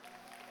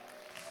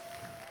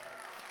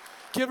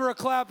 Give her a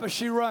clap as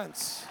she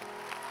runs.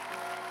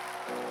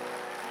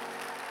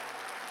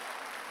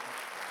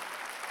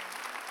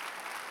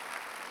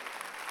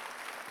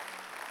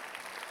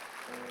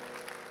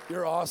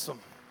 You're awesome.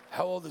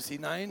 How old is he?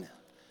 9?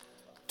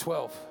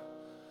 12.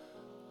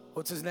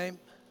 What's his name?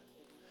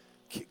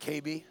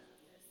 KB.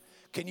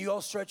 Can you all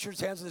stretch your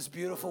hands to this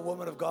beautiful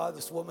woman of God,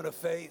 this woman of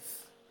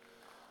faith?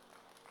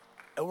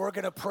 And we're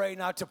going to pray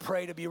not to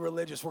pray to be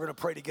religious. We're going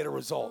to pray to get a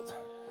result.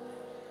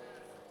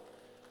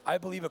 I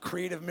believe a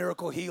creative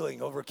miracle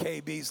healing over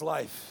KB's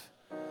life.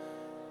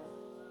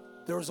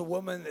 There was a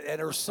woman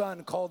and her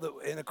son called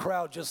in a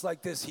crowd just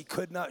like this. She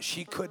could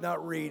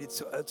not read.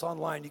 It's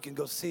online. You can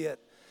go see it.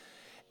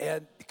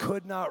 And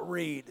could not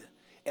read.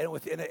 And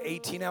within an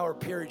 18-hour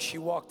period, she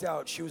walked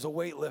out. She was a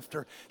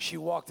weightlifter. She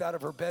walked out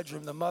of her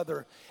bedroom. The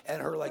mother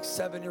and her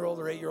 7-year-old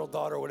or 8-year-old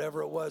daughter,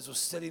 whatever it was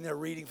sitting there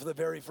reading for the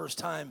very first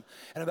time.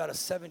 And about a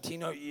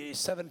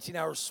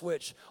 17-hour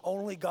switch.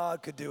 Only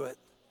God could do it.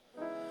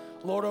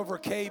 Lord, over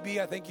KB,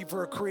 I thank you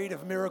for a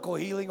creative miracle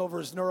healing over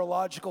his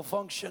neurological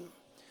function.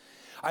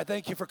 I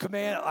thank you for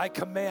I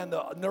command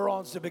the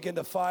neurons to begin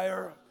to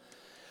fire.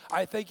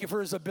 I thank you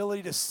for his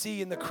ability to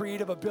see and the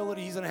creative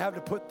ability he's going to have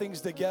to put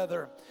things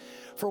together.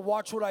 For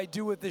watch what I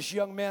do with this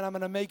young man. I'm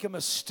going to make him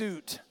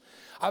astute.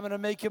 I'm going to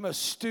make him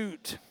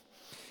astute.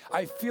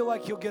 I feel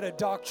like he'll get a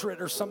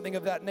doctorate or something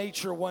of that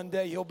nature one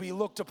day. He'll be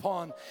looked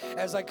upon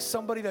as like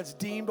somebody that's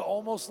deemed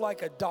almost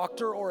like a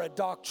doctor or a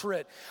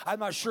doctorate. I'm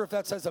not sure if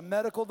that's as a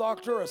medical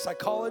doctor or a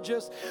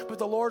psychologist, but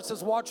the Lord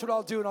says, watch what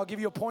I'll do, and I'll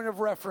give you a point of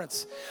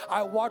reference.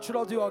 Watch what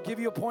I'll do. I'll give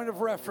you a point of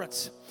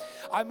reference.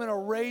 I'm going to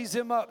raise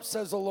him up,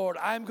 says the Lord.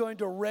 I'm going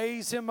to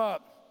raise him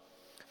up.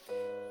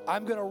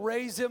 I'm going to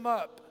raise him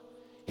up.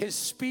 His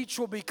speech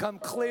will become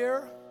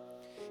clear.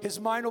 His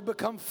mind will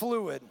become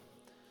fluid.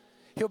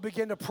 He'll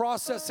begin to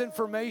process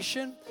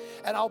information,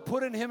 and I'll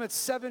put in him at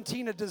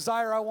 17 a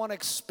desire. I want to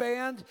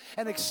expand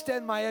and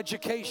extend my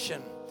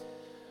education.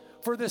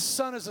 For this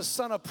son is a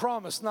son of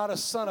promise, not a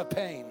son of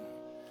pain.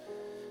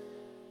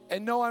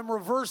 And no, I'm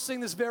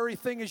reversing this very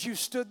thing as you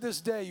stood this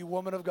day, you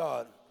woman of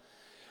God.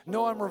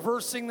 No, I'm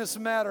reversing this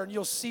matter, and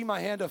you'll see my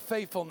hand of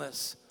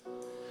faithfulness.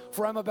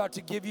 For I'm about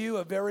to give you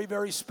a very,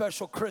 very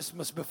special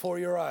Christmas before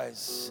your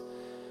eyes.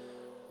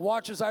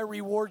 Watch as I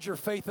reward your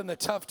faith in the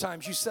tough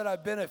times. You said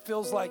it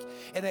feels like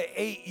in an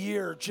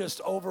 8-year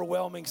just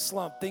overwhelming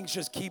slump. Things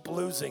just keep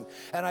losing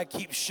and I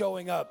keep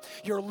showing up.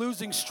 Your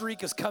losing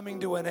streak is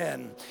coming to an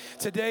end.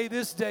 Today,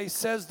 this day,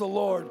 says the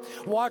Lord,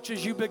 watch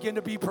as you begin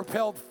to be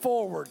propelled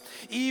forward.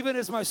 Even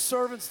as my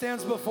servant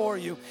stands before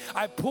you,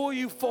 I pull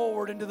you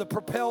forward into the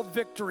propelled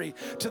victory,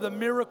 to the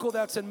miracle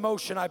that's in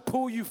motion. I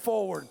pull you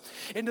forward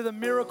into the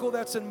miracle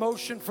that's in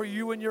motion for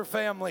you and your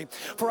family.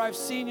 For I've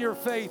seen your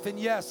faith, and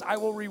yes, I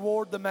will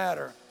reward the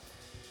matter.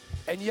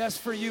 And yes,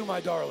 for you,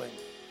 my darling,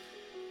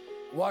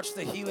 watch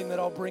the healing that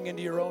I'll bring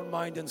into your own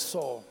mind and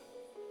soul.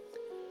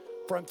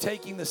 For I'm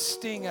taking the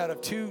sting out of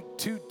two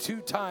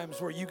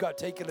times where you got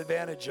taken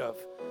advantage of.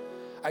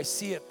 I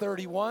see at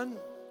 31,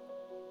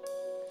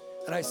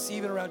 and I see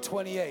even around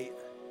 28.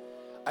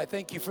 I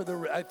thank you for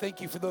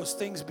those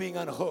things being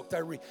unhooked.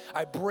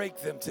 I break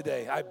them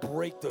today. I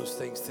break those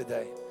things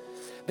today.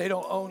 They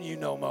don't own you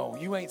no more.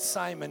 You ain't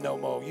Simon no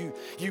more.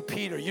 You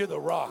Peter, you're the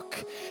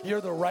rock.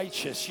 You're the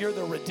righteous. You're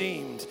the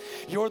redeemed.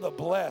 You're the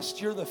blessed.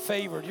 You're the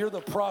favored. You're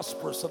the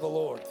prosperous of the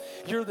Lord.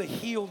 You're the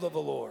healed of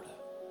the Lord.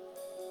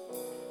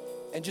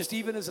 And just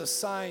even as a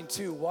sign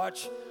too,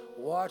 watch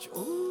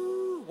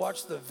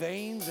the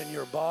veins in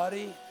your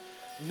body.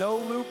 No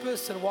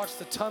lupus, and watch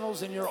the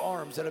tunnels in your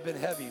arms that have been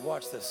heavy.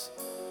 Watch this.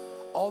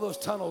 All those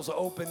tunnels are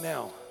open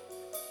now.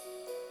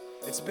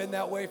 It's been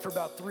that way for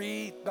about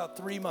three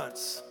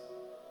months.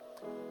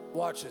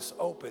 Watch this,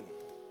 open.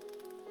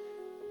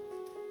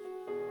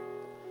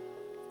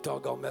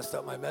 Doggone messed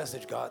up my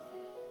message, God.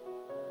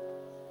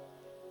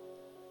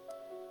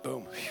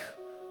 Boom.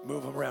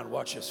 Move them around.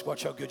 Watch this.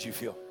 Watch how good you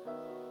feel.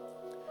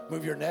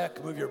 Move your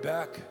neck, move your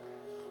back.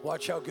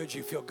 Watch how good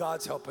you feel.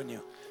 God's helping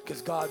you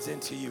because God's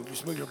into you.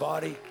 Just move your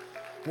body.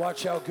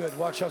 Watch how good.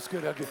 Watch how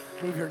good. How good.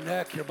 Move your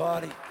neck, your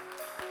body.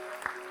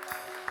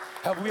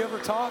 Have we ever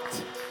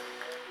talked?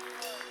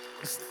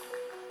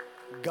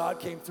 God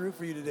came through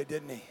for you today,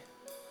 didn't he?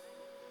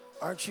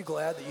 Aren't you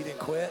glad that you didn't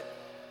quit?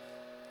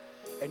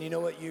 And you know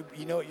what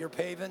you're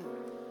paving?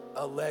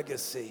 A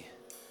legacy.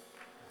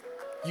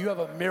 You have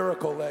a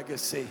miracle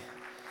legacy.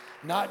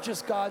 Not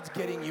just God's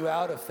getting you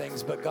out of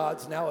things, but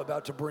God's now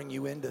about to bring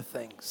you into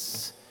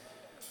things.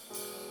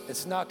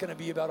 It's not going to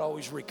be about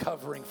always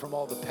recovering from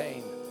all the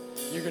pain.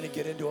 You're going to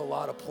get into a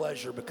lot of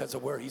pleasure because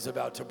of where he's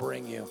about to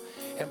bring you.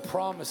 And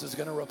promise is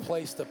going to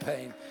replace the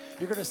pain.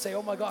 You're going to say,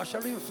 oh my gosh, I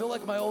don't even feel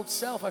like my old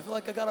self. I feel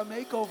like I got a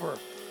makeover.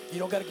 You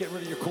don't got to get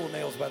rid of your cool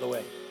nails, by the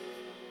way.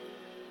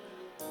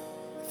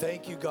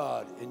 Thank you,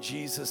 God, in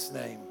Jesus'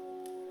 name.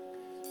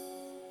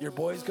 Your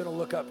boy's going to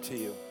look up to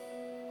you.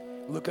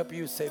 Look up at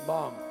you and say,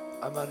 Mom,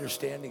 I'm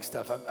understanding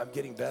stuff. I'm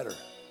getting better.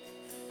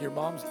 He's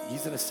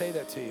going to say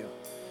that to you.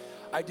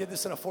 I did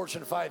this in a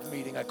Fortune 5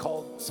 meeting. I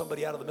called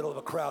somebody out of the middle of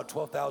a crowd,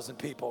 12,000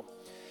 people,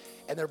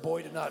 and their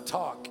boy did not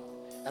talk.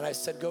 And I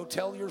said, go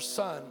tell your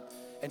son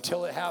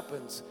until it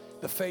happens.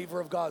 The favor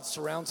of God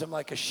surrounds him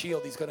like a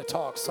shield. He's going to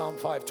talk, Psalm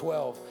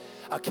 5:12.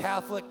 A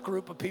Catholic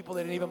group of people,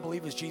 they didn't even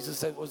believe as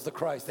Jesus was the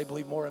Christ. They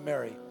believed more in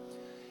Mary.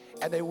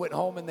 And they went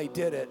home and they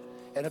did it.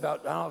 And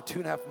about,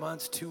 2.5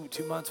 months, two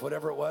months,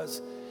 whatever it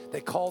was, they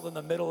called in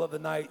the middle of the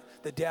night.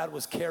 The dad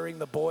was carrying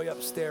the boy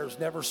upstairs,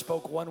 never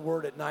spoke one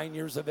word at 9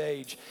 years of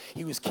age.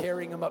 He was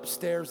carrying him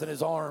upstairs in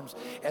his arms.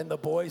 And the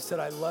boy said,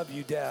 I love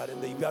you, Dad.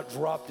 And he got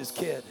dropped his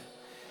kid.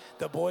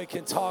 The boy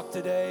can talk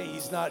today.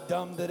 He's not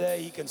dumb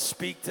today. He can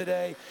speak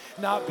today.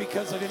 Not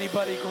because of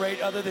anybody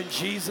great other than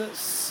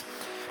Jesus.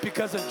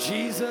 Because of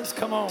Jesus.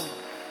 Come on.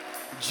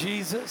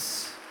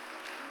 Jesus.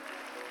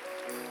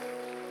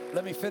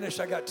 Let me finish.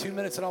 I got 2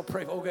 minutes and I'll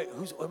pray. Okay,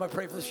 am I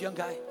praying for this young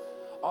guy?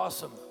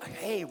 Awesome.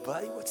 Hey,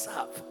 buddy, what's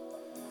up?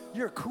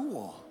 You're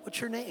cool. What's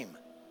your name?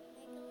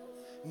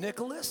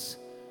 Nicholas?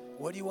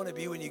 What do you want to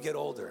be when you get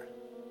older?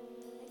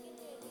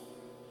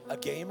 A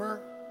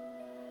gamer?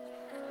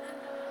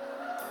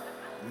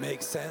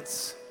 Makes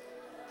sense.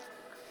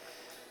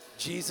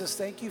 Jesus,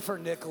 thank you for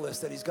Nicholas,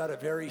 that he's got a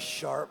very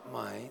sharp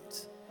mind.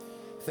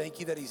 Thank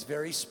you that he's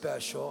very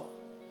special.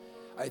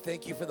 I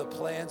thank you for the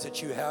plans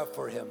that you have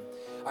for him.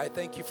 I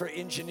thank you for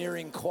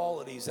engineering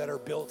qualities that are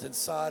built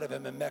inside of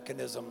him and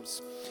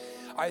mechanisms.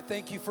 I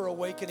thank you for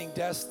awakening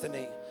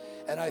destiny.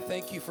 And I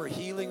thank you for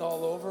healing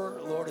all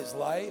over, Lord, his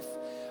life.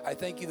 I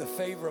thank you the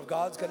favor of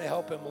God's going to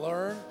help him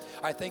learn.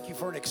 I thank you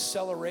for an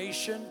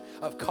acceleration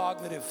of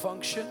cognitive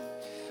function.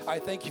 I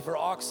thank you for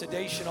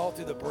oxidation all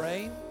through the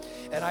brain.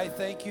 And I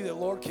thank you that,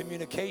 Lord,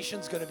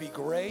 communication's going to be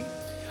great.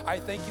 I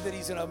thank you that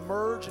he's going to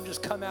emerge and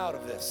just come out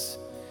of this.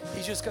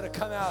 He's just going to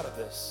come out of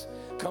this,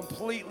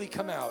 completely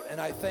come out.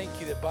 And I thank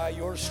you that by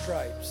your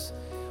stripes,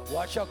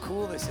 watch how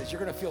cool this is.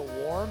 You're going to feel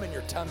warm in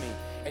your tummy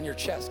and your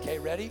chest. Okay,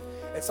 ready?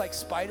 It's like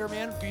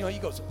Spider-Man. You know, he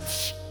goes,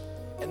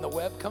 and the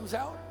web comes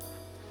out.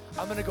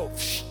 I'm going to go,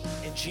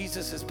 and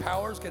Jesus'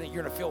 power is going to,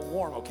 you're going to feel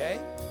warm, okay?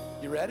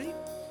 You ready?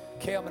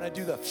 Okay, I'm going to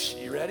do the,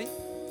 you ready?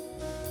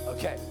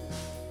 Okay.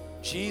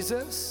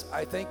 Jesus,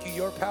 I thank you,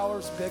 your power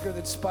is bigger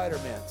than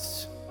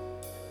Spider-Man's.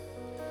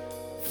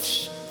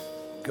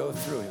 Go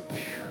through him.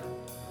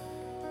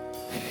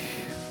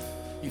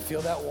 You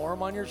feel that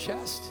warm on your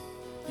chest?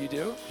 You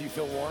do? Do you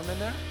feel warm in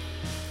there?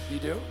 You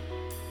do?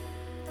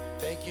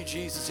 Thank you,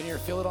 Jesus. And you're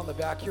going to feel it on the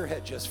back of your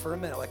head just for a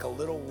minute, like a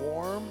little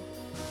warm.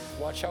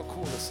 Watch how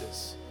cool this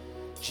is.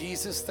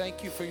 Jesus,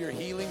 thank you for your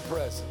healing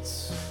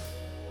presence.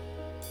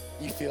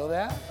 You feel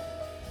that?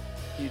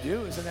 You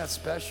do? Isn't that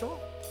special?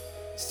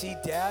 See,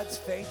 Dad's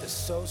faith is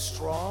so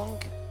strong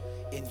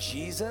in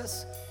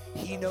Jesus.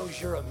 He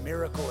knows you're a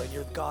miracle and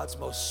you're God's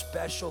most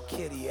special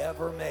kid he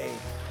ever made.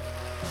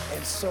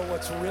 And so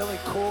what's really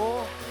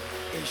cool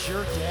is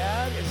your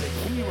dad is a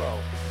hero.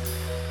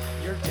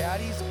 Your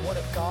daddy's one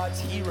of God's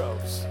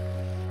heroes.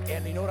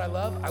 And you know what I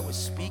love? I was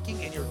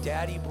speaking and your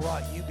daddy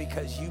brought you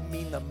because you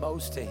mean the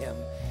most to him.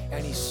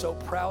 And he's so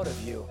proud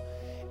of you.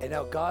 And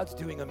now God's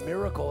doing a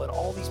miracle and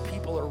all these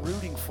people are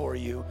rooting for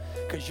you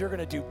because you're going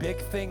to do big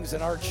things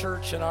in our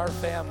church and our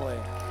family.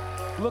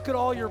 Look at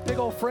all your big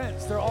old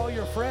friends. They're all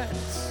your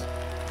friends.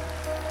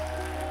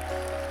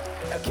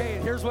 Okay,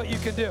 and here's what you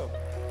can do.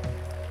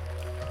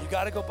 You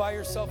got to go buy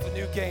yourself a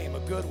new game, a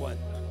good one.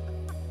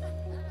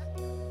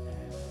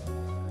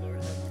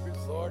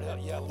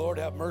 Lord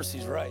have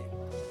mercy's right.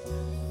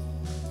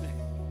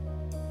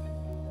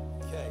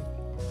 Okay,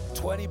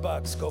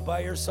 $20, go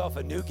buy yourself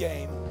a new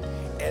game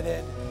and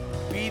then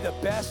be the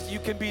best you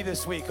can be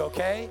this week,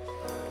 okay?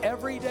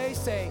 Every day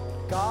say,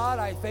 God,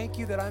 I thank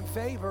you that I'm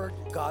favored.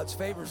 God's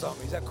favor's on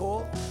me. Is that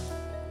cool?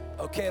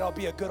 Okay, and I'll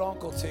be a good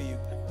uncle to you.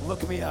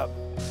 Look me up.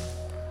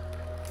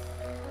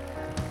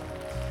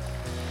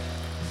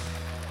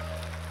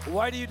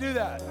 Why do you do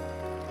that?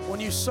 When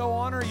you sow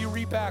honor, you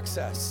reap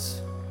access.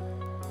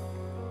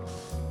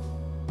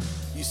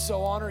 You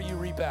sow honor, you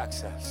reap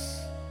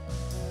access.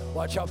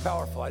 Watch how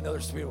powerful. I know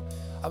there's people.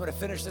 I'm going to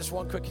finish this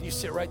one quick. Can you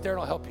sit right there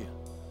and I'll help you?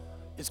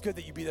 It's good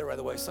that you be there, by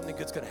the way. Something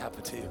good's going to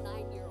happen to you.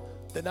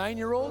 The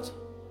 9-year-old?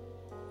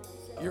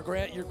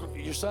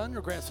 Your son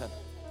or grandson?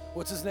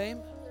 What's his name?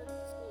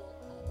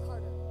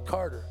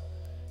 Carter.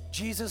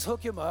 Jesus,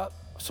 hook him up.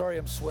 Sorry,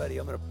 I'm sweaty.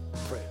 I'm going to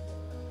pray.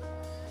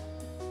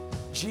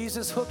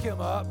 Jesus, hook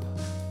him up.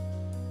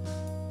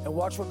 And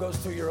watch what goes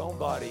through your own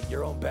body,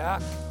 your own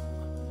back.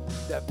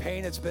 That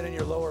pain that's been in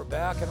your lower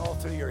back and all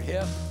through your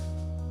hip.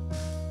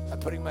 I'm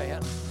putting my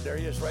hand, there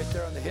he is, right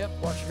there on the hip.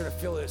 Watch, you're going to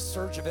feel a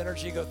surge of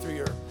energy go through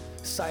your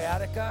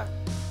sciatica.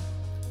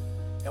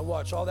 And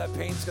watch, all that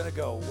pain's going to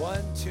go.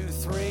 1, 2,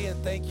 3,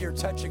 and thank you. You're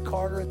touching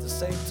Carter at the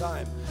same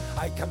time.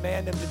 I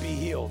command him to be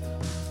healed.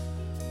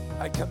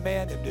 I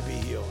command him to be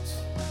healed.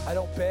 I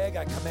don't beg,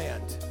 I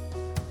command.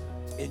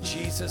 In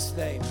Jesus'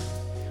 name.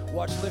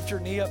 Watch, lift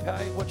your knee up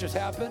high. What just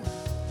happened?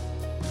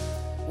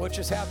 What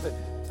just happened?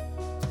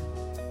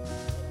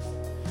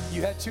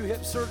 You had 2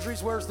 hip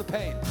surgeries. Where's the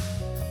pain?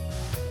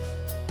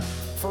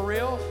 For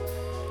real?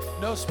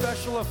 No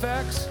special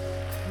effects?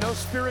 No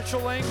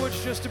spiritual language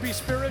just to be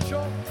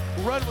spiritual?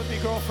 Run with me,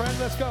 girlfriend.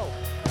 Let's go.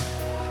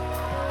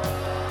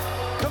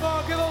 Come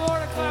on, give the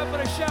Lord a clap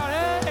and a shout.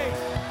 Hey!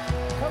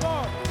 Come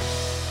on.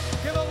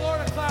 Give the Lord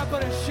a clap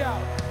and a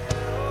shout.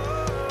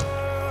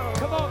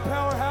 Come on,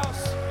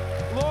 Powerhouse.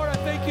 Lord, I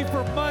thank you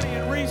for money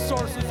and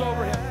resources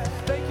over him.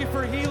 Thank you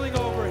for healing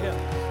over him.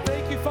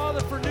 Thank you,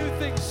 Father, for new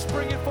things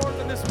springing forth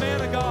in this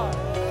man of God.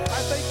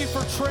 I thank you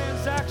for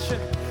transaction.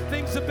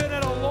 Things have been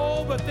at a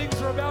lull, but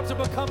things are about to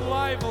become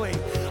lively.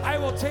 I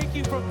will take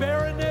you from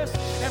barrenness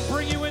and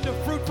bring you into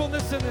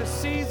fruitfulness in this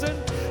season,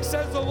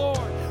 says the Lord.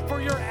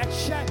 For you're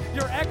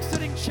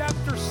exiting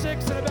chapter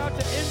 6 and about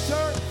to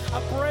enter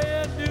a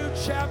brand new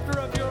chapter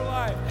of your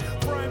life.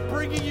 For I'm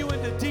bringing you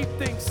into deep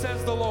things,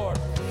 says the Lord.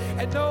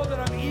 And know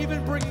that I'm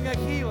even bringing a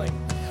healing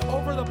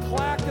over the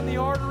plaque in the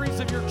arteries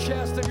of your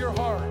chest, of your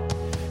heart.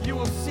 You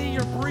will see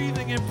your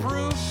breathing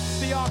improve.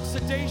 The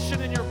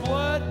oxidation in your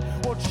blood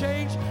will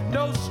change.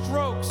 No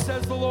stroke,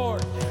 says the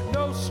Lord.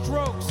 No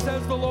stroke,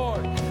 says the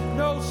Lord.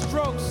 No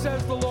stroke,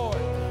 says the Lord.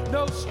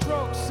 No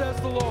stroke, says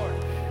the Lord.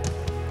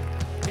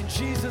 In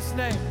Jesus'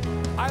 name.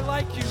 I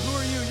like you. Who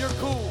are you? You're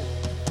cool.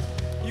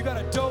 You got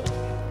a dope.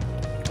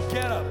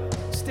 Get up.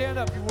 Stand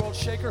up, you world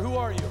shaker. Who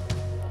are you?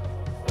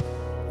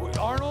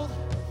 Arnold?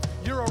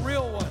 You're a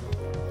real one.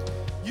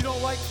 You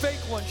don't like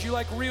fake ones. You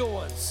like real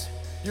ones.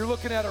 You're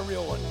looking at a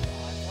real one.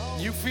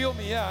 You feel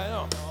me? Yeah, I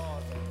know.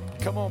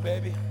 Come on,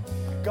 baby.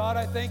 God,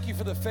 I thank you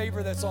for the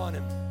favor that's on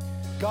him.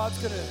 God's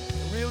going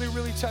to really,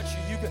 really touch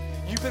you.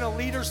 You've been a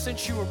leader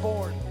since you were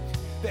born.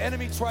 The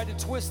enemy tried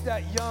to twist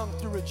that young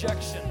through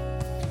rejection.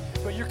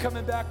 But you're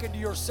coming back into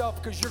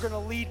yourself because you're going to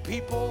lead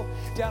people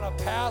down a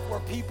path where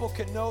people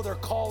can know their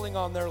calling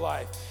on their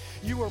life.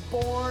 You were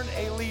born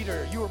a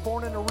leader. You were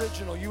born an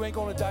original. You ain't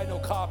going to die no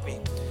copy.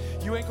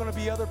 You ain't going to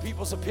be other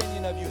people's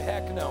opinion of you.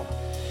 Heck no.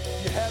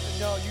 You haven't.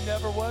 No, you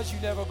never was. You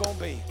never going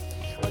to be.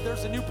 But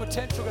there's a new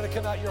potential going to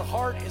come out. Your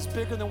heart is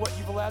bigger than what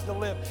you've allowed to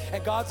live.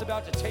 And God's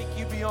about to take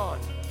you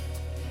beyond.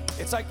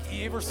 It's like,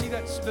 you ever see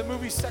the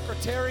movie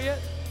Secretariat?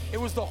 It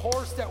was the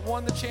horse that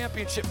won the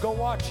championship. Go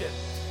watch it.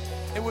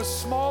 It was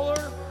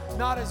smaller,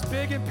 not as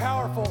big and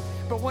powerful,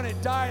 but when it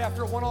died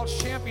after it won all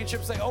its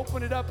championships, they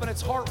opened it up and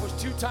its heart was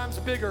 2 times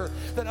bigger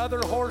than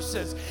other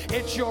horses.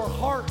 It's your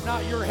heart,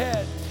 not your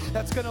head,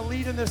 that's going to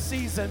lead in this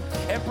season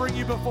and bring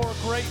you before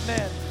great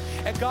men.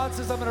 And God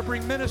says, I'm going to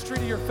bring ministry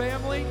to your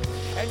family.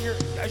 And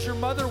is your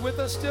mother with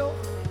us still?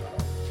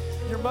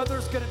 Your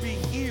mother's going to be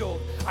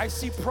healed. I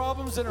see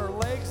problems in her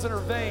legs and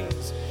her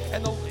veins.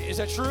 And is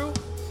that true?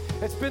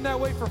 It's been that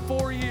way for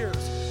 4 years.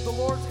 The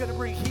Lord's going to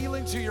bring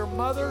healing to your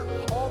mother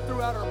all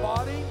throughout her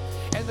body.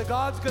 And the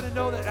God's going to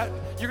know that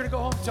you're going to go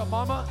home and tell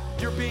Mama,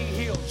 you're being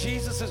healed.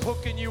 Jesus is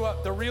hooking you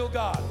up, the real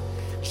God.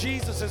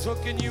 Jesus is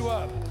hooking you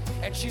up.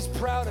 And she's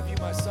proud of you,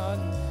 my son.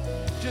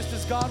 Just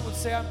as God would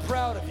say, I'm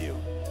proud of you.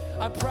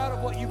 I'm proud of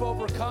what you've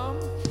overcome.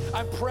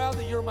 I'm proud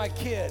that you're my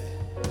kid.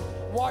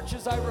 Watch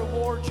as I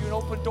reward you and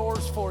open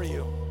doors for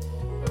you.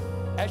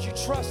 As you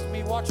trust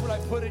me, watch what I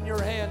put in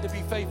your hand to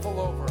be faithful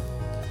over.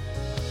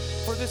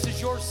 For this is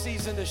your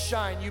season to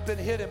shine. You've been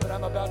hidden, but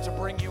I'm about to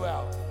bring you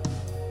out.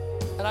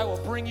 And I will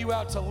bring you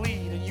out to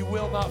lead, and you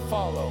will not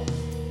follow.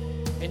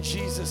 In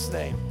Jesus'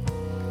 name.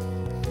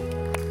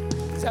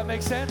 Does that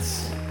make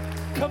sense?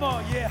 Come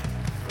on, yeah.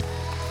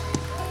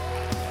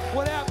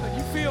 What happened?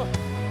 You feel...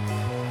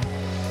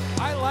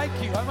 I like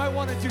you. I might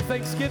want to do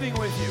Thanksgiving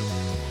with you.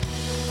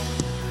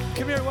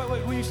 Come here.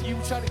 Wait. You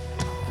trying to...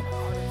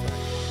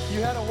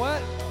 You had a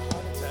what?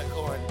 Heart attack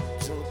on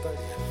June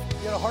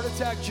 30th. You had a heart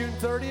attack June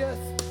 30th?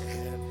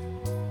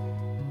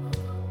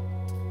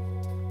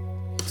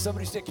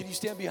 Somebody said, can you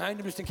stand behind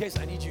him just in case?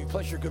 I need you.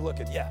 Plus, you're good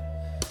looking. Yeah.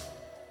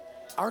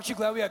 Aren't you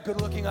glad we have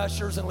good looking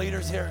ushers and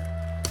leaders here?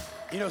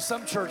 You know,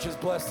 some churches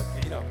bless,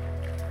 you know.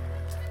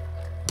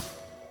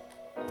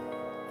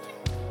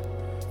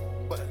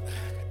 But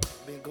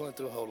been going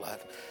through a whole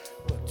lot.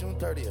 But June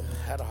 30th,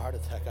 had a heart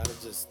attack out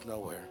of just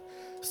nowhere.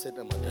 Sitting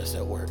at my desk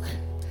at work.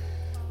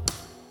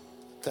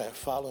 That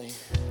following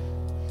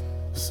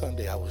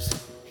Sunday, I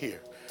was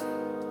here,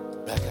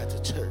 back at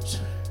the church.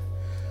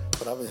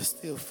 But I've been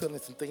still feeling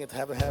some things.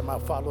 Haven't had my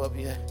follow-up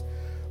yet.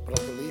 But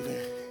I'm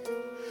believing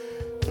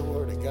the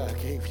word that God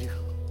gave you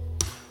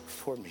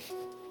for me.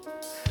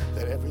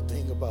 That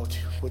everything about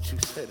you, what you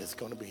said, is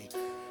going to be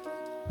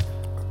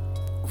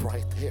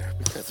right there.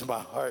 Because my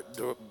heart,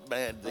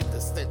 man, the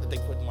stent that they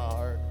put in my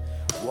heart.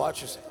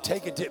 Watch us.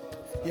 Take a dip.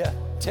 Yeah,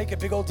 take a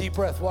big old deep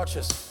breath. Watch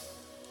us.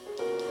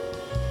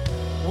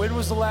 When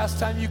was the last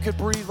time you could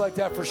breathe like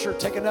that for sure?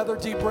 Take another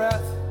deep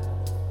breath.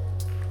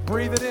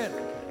 Breathe it in.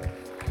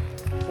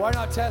 Why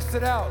not test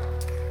it out?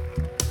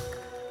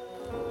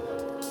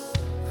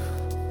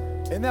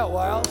 Isn't that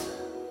wild?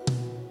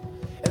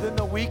 And then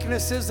the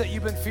weaknesses that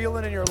you've been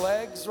feeling in your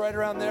legs right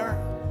around there.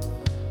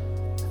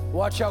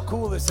 Watch how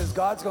cool this is.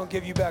 God's going to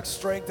give you back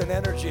strength and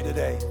energy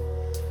today.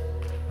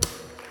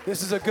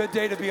 This is a good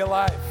day to be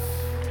alive.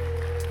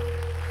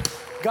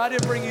 God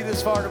didn't bring you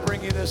this far to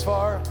bring you this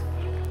far.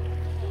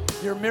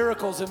 Your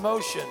miracle's in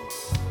motion.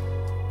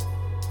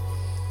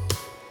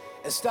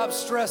 And stop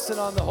stressing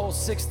on the whole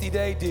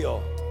 60-day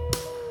deal.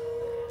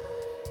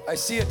 I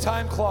see a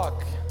time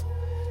clock.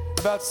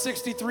 About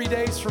 63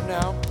 days from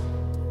now,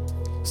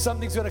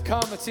 something's going to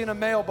come. It's in a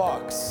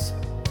mailbox.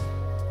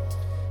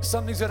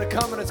 Something's going to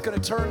come and it's going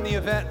to turn the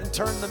event and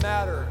turn the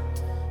matter.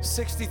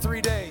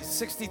 63 days,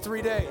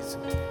 63 days.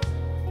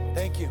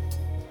 Thank you.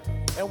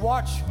 And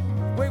watch.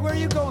 Wait, where are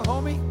you going,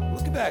 homie?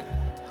 Look at that.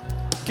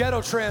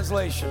 Ghetto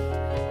translation.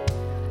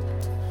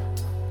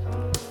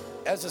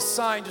 As a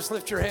sign, just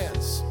lift your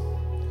hands.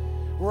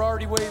 We're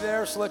already way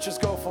there, so let's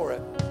just go for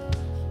it.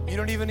 You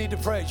don't even need to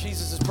pray.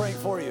 Jesus is praying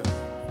for you.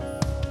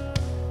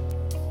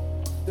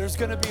 There's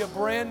going to be a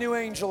brand new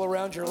angel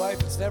around your life.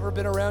 It's never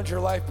been around your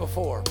life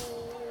before.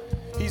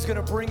 He's going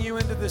to bring you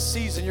into this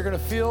season. You're going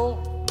to feel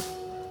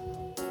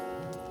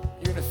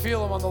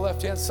him on the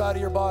left-hand side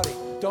of your body.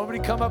 Don't nobody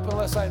come up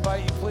unless I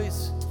invite you,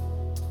 please.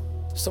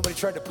 Somebody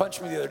tried to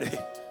punch me the other day.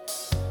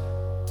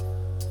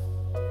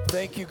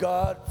 Thank you,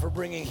 God, for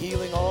bringing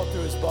healing all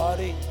through his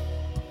body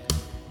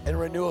and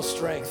renewal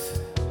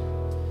strength.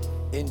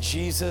 In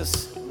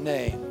Jesus'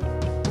 name.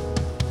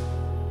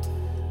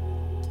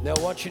 Now I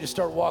want you to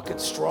start walking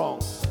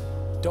strong.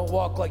 Don't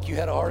walk like you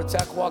had a heart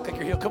attack. Walk like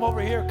you're healed. Come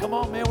over here. Come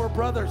on, man. We're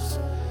brothers.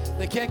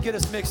 They can't get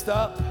us mixed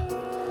up.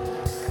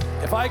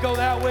 If I go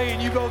that way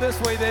and you go this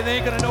way, then they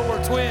ain't going to know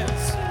we're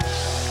twins.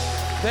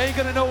 They ain't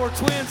going to know we're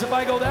twins if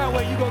I go that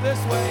way, you go this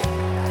way.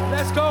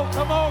 Let's go.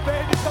 Come on,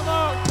 baby. Come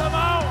on. Come on.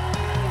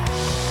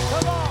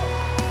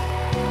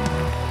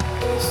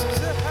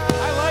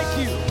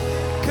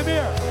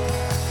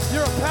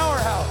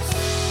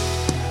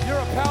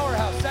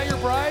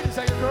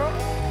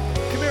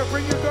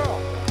 bring your girl.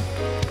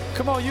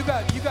 Come on, you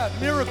got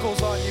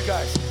miracles on you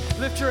guys.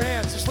 Lift your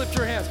hands, just lift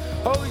your hands.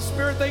 Holy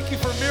Spirit, thank you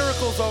for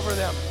miracles over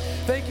them.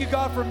 Thank you,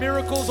 God, for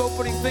miracles,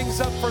 opening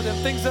things up for them.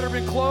 Things that have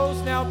been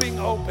closed now being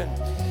opened.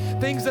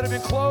 Things that have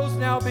been closed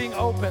now being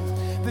opened.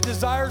 The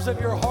desires of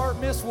your heart,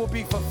 miss, will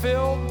be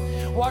fulfilled.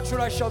 Watch what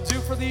I shall do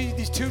for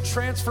these 2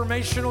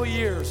 transformational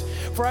years.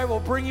 For I will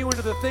bring you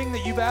into the thing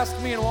that you've asked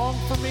me and longed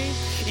for me,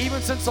 even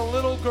since a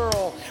little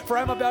girl. For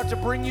I'm about to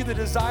bring you the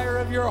desire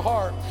of your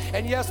heart.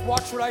 And yes,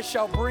 watch what I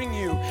shall bring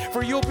you.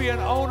 For you'll be an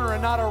owner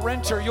and not a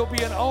renter. You'll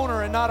be an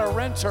owner and not a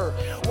renter.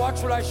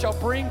 Watch what I shall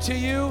bring to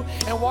you,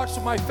 and watch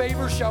what my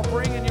favor shall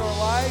bring in your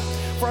life.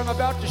 For I'm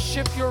about to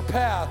shift your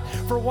path.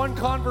 For one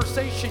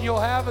conversation you'll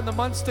have in the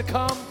months to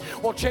come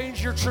will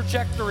change your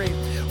trajectory.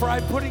 For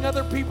I'm putting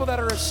other people that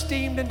are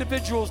esteemed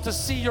individuals to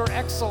see your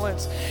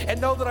excellence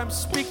and know that I'm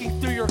speaking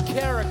through your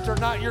character,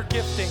 not your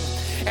gifting.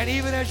 And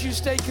even as you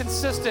stay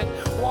consistent,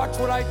 watch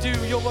what I do.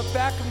 You'll look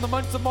back in the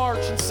month of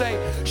March and say,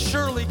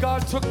 surely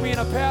God took me in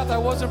a path I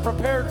wasn't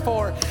prepared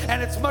for,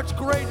 and it's much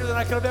greater than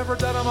I could have ever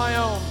done on my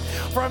own.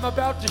 For I'm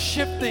about to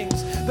shift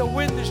things. The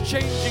wind is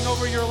changing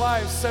over your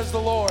lives, says the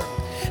Lord.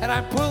 And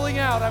I'm pulling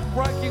out, I'm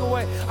breaking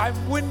away, I'm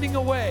winding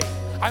away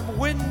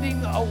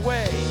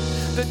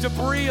the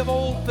debris of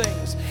old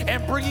things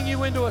and bringing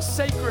you into a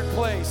sacred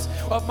place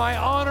of my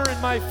honor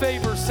and my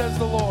favor, says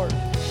the Lord.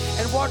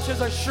 And watch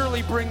as I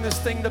surely bring this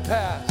thing to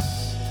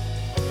pass.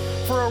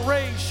 For a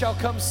raise shall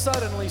come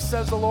suddenly,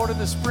 says the Lord, in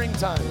the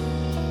springtime,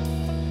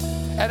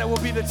 and it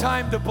will be the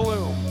time to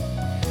bloom.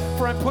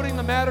 For I'm putting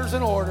the matters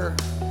in order,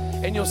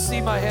 and you'll see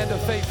my hand of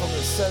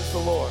faithfulness, says the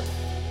Lord.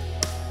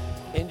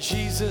 In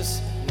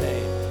Jesus'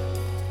 name.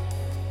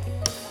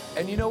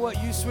 And you know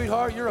what, you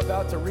sweetheart, you're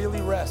about to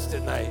really rest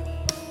at night.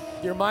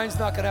 Your mind's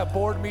not gonna have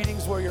board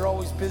meetings where you're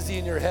always busy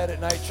in your head at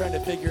night trying to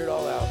figure it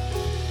all out.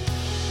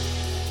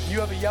 You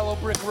have a yellow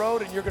brick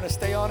road and you're gonna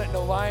stay on it.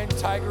 No lion,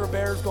 tiger, or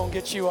bear's gonna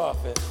get you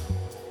off it.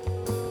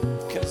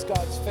 Because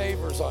God's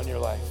favor's on your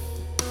life.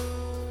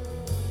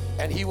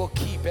 And He will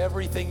keep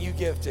everything you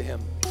give to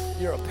Him.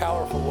 You're a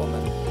powerful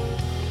woman.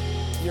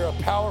 You're a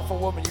powerful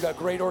woman. You got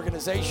great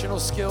organizational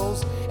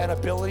skills and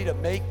ability to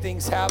make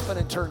things happen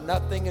and turn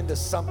nothing into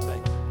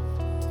something.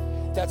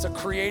 That's a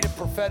creative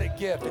prophetic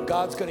gift, and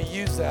God's going to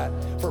use that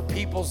for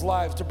people's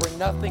lives to bring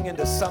nothing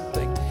into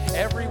something.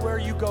 Everywhere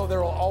you go,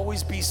 there will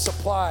always be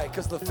supply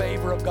because the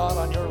favor of God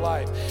on your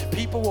life.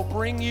 People will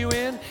bring you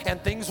in,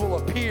 and things will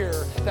appear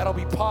that'll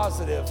be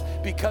positive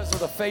because of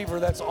the favor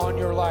that's on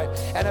your life.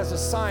 And as a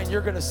sign,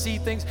 you're going to see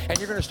things, and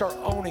you're going to start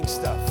owning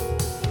stuff.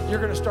 You're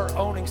going to start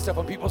owning stuff.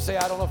 When people say,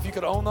 I don't know if you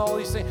could own all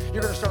these things,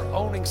 you're going to start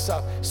owning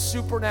stuff.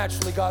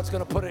 Supernaturally, God's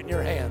going to put it in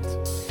your hand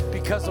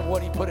because of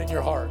what He put in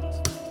your heart.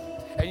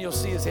 And you'll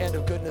see His hand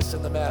of goodness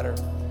in the matter.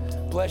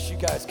 Bless you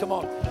guys. Come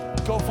on.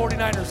 Go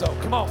 49ers, though.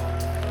 Come on.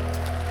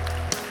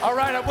 All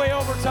right, I'm way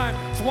over time.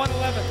 It's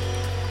 1:11.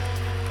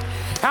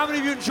 How many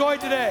of you enjoyed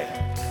today?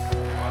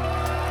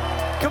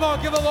 Come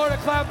on, give the Lord a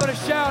clap and a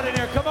shout in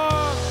here. Come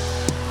on.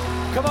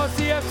 Come on,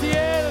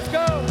 CFTA, let's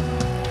go.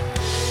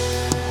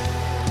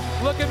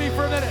 Look at me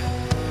for a minute.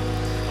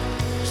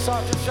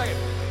 Stop just a second.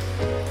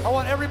 I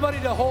want everybody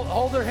to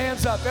hold their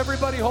hands up.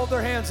 Everybody hold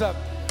their hands up.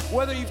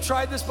 Whether you've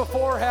tried this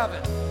before or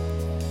haven't.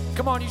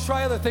 Come on, you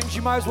try other things,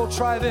 you might as well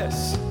try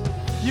this.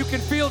 You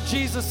can feel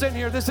Jesus in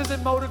here. This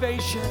isn't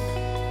motivation.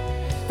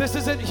 This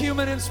isn't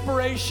human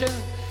inspiration.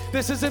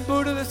 This isn't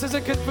Buddha. This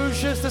isn't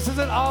Confucius. This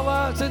isn't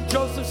Allah. This isn't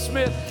Joseph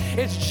Smith.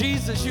 It's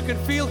Jesus. You can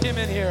feel Him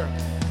in here.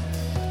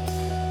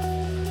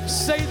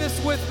 Say this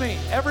with me.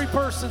 Every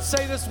person,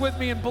 say this with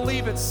me and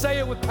believe it. Say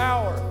it with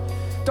power.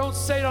 Don't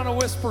say it on a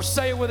whisper.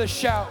 Say it with a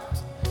shout.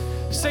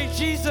 Say,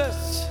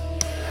 Jesus,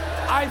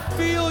 I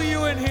feel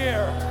you in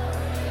here.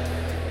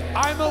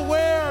 I'm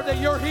aware that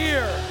you're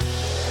here.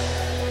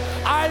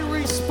 I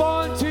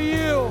respond to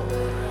you.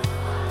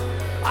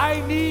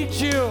 I need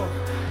you.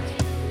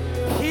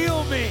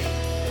 Heal me.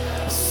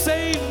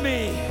 Save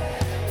me.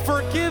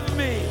 Forgive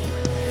me.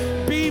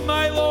 Be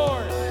my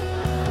Lord.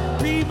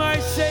 Be my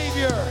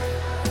Savior.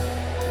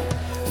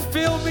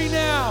 Fill me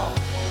now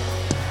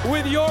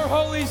with your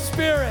Holy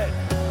Spirit.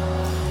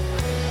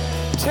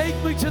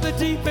 Take me to the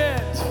deep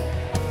end.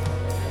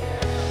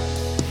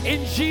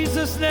 In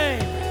Jesus'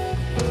 name.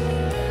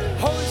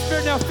 Holy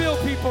Spirit, now fill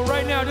people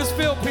right now. Just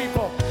fill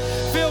people.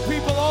 Fill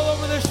people all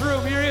over this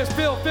room. Here He is.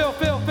 Fill. Fill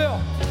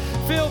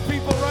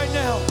people right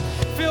now.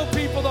 Fill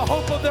people the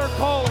hope of their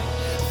calling.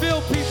 Fill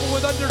people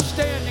with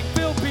understanding.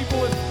 Fill people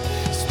with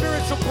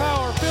spiritual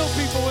power. Fill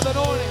people with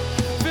anointing.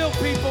 Fill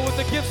people with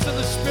the gifts of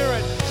the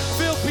Spirit.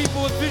 Fill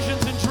people with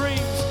visions and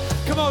dreams.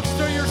 Come on,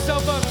 stir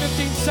yourself up.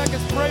 15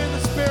 seconds. Pray in the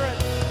Spirit.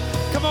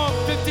 Come on,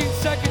 15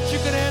 seconds. You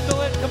can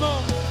handle it. Come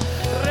on.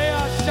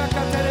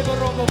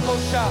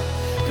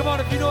 Come on,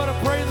 if you know how to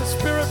pray in the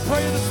Spirit,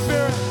 pray in the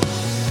Spirit.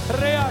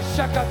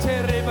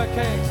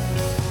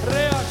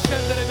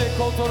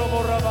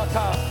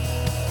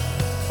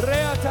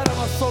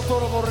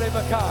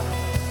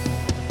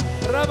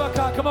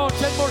 Come on,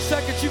 10 more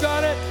seconds. You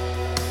got it?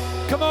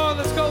 Come on,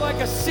 let's go like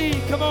a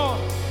seed. Come on.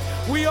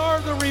 We are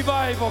the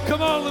revival.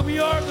 Come on, we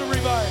are the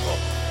revival.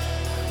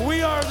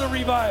 We are the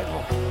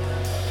revival.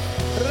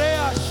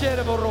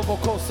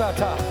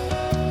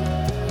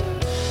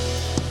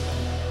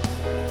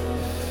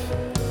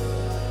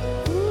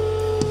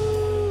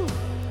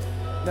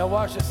 Now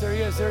watch this. There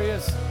he is. There he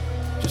is.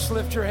 Just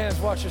lift your hands.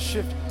 Watch us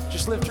shift.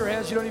 Just lift your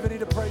hands. You don't even need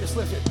to pray. Just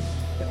lift it.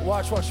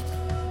 Watch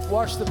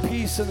the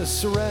peace and the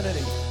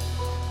serenity.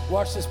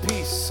 Watch this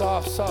peace.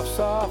 Soft, soft,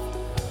 soft.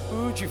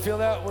 Ooh, did you feel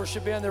that?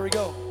 Worship band. There we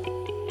go.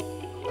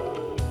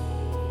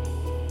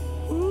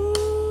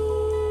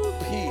 Ooh,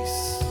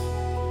 peace.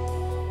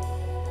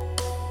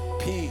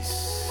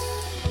 Peace.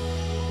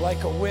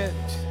 Like a wind.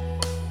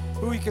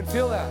 Ooh, you can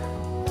feel that.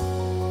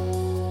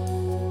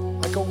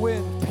 Like a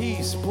wind,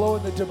 peace,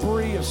 blowing the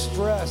debris of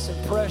stress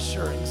and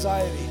pressure,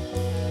 anxiety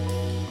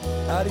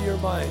out of your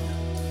mind.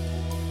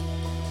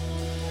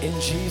 In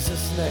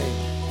Jesus' name.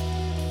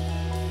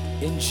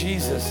 In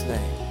Jesus'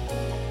 name.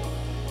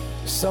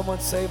 Someone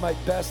say, my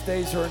best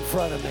days are in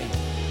front of me.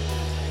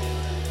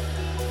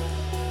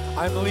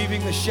 I'm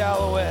leaving the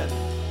shallow end.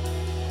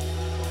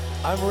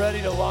 I'm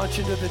ready to launch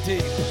into the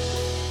deep.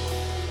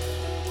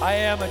 I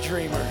am a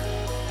dreamer.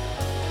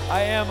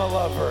 I am a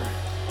lover.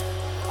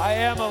 I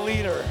am a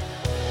leader.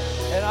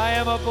 And I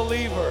am a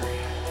believer.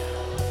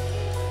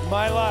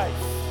 My life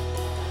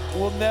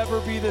will never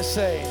be the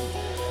same.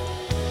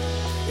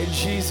 In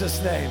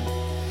Jesus' name.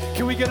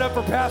 Can we get up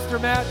for Pastor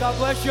Matt? God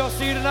bless you. I'll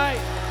see you tonight.